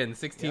 Still scurrying. kicking.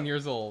 16 Yep.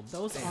 years old.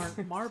 Those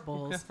aren't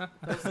marbles.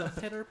 Those are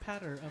pitter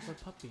patter of a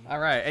puppy. All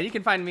right, and you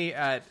can find me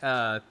at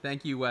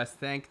thank you Wes,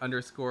 _Wes.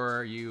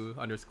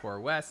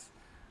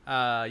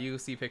 You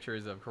see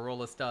pictures of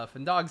Corolla stuff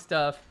and dog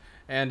stuff,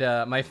 and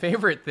my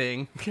favorite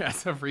thing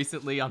as of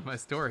recently on my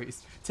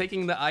stories,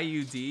 taking the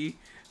IUD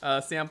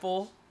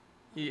sample.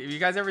 You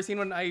guys ever seen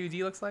what an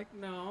IUD looks like?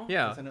 No.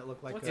 Yeah. Doesn't it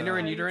look like What's a, Inner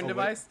and IUD? uterine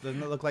device?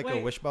 Doesn't it look like a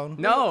Wait. wishbone?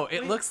 No,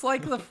 it Wait. looks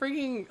like the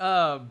freaking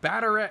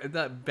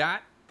the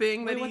bat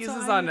thing that Wait, he what's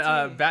uses a on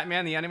IUD?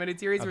 Batman the animated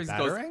series, A where he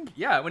batarang? goes,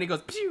 yeah, when he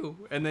goes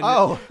pew, and then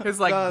Oh, his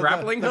like the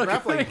grappling hook.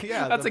 grappling, thing.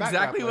 yeah, That's the bat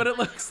exactly what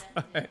grappling. it looks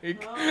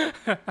like.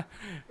 Oh.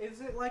 Is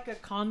it like a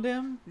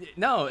condom?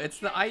 No, it's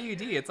the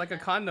IUD. It's like a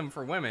condom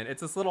for women.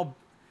 It's this little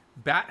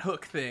bat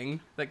hook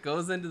thing that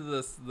goes into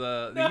the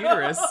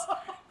uterus.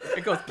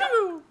 It goes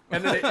pew,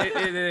 and then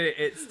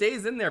it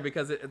stays in there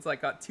because it's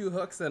like got two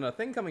hooks and a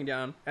thing coming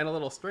down and a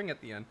little string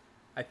at the end.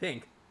 I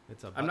think.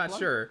 It's a I'm not butt plug?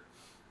 sure.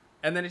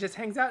 And then it just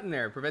hangs out in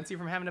there, prevents you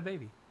from having a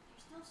baby.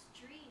 There's no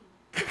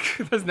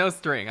string. There's no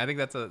string. I think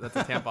that's a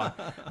tampon.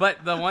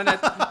 But the one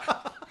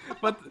that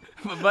but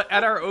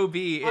at our OB,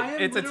 it's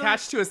literally-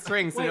 attached to a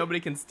string so Wait. nobody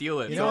can steal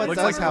it. You So know it what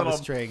looks does like have a little-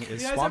 string Do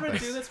is you guys ever SWAMPAS.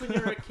 do this when you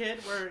were a kid,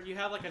 where you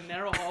have like a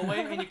narrow hallway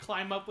and you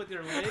climb up with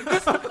your legs?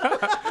 That's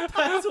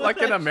what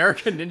like an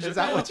American Ninja. Is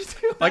that what you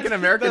do? Like an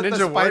American the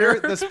Ninja spider, warrior?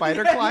 the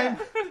spider climb?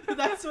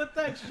 That's what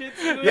that shit's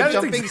doing. Yeah, that's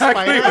jumping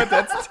exactly spider? what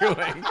that's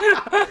doing.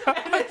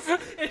 And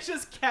it's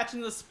just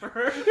catching the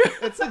sperm.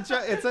 It's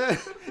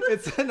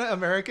an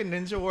American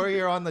Ninja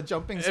Warrior on the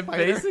jumping It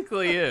spider.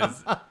 basically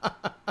is.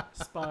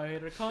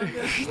 Spider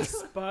condom,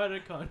 spider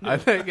condom. I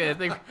think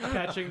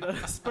Catching the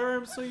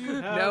sperm so you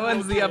have that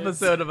one's the kids.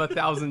 episode of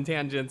 1,000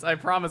 Tangents. I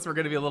promise we're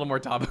going to be a little more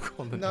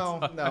topical than this.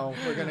 No,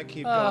 we're gonna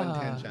keep going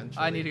tangentially.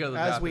 I need to go to the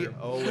as bathroom. we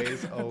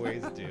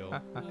always do,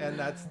 and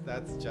that's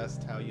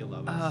just how you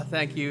love us.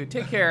 Thank you.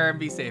 Take care and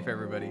be safe,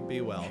 everybody.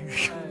 Be well.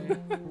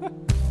 Bye.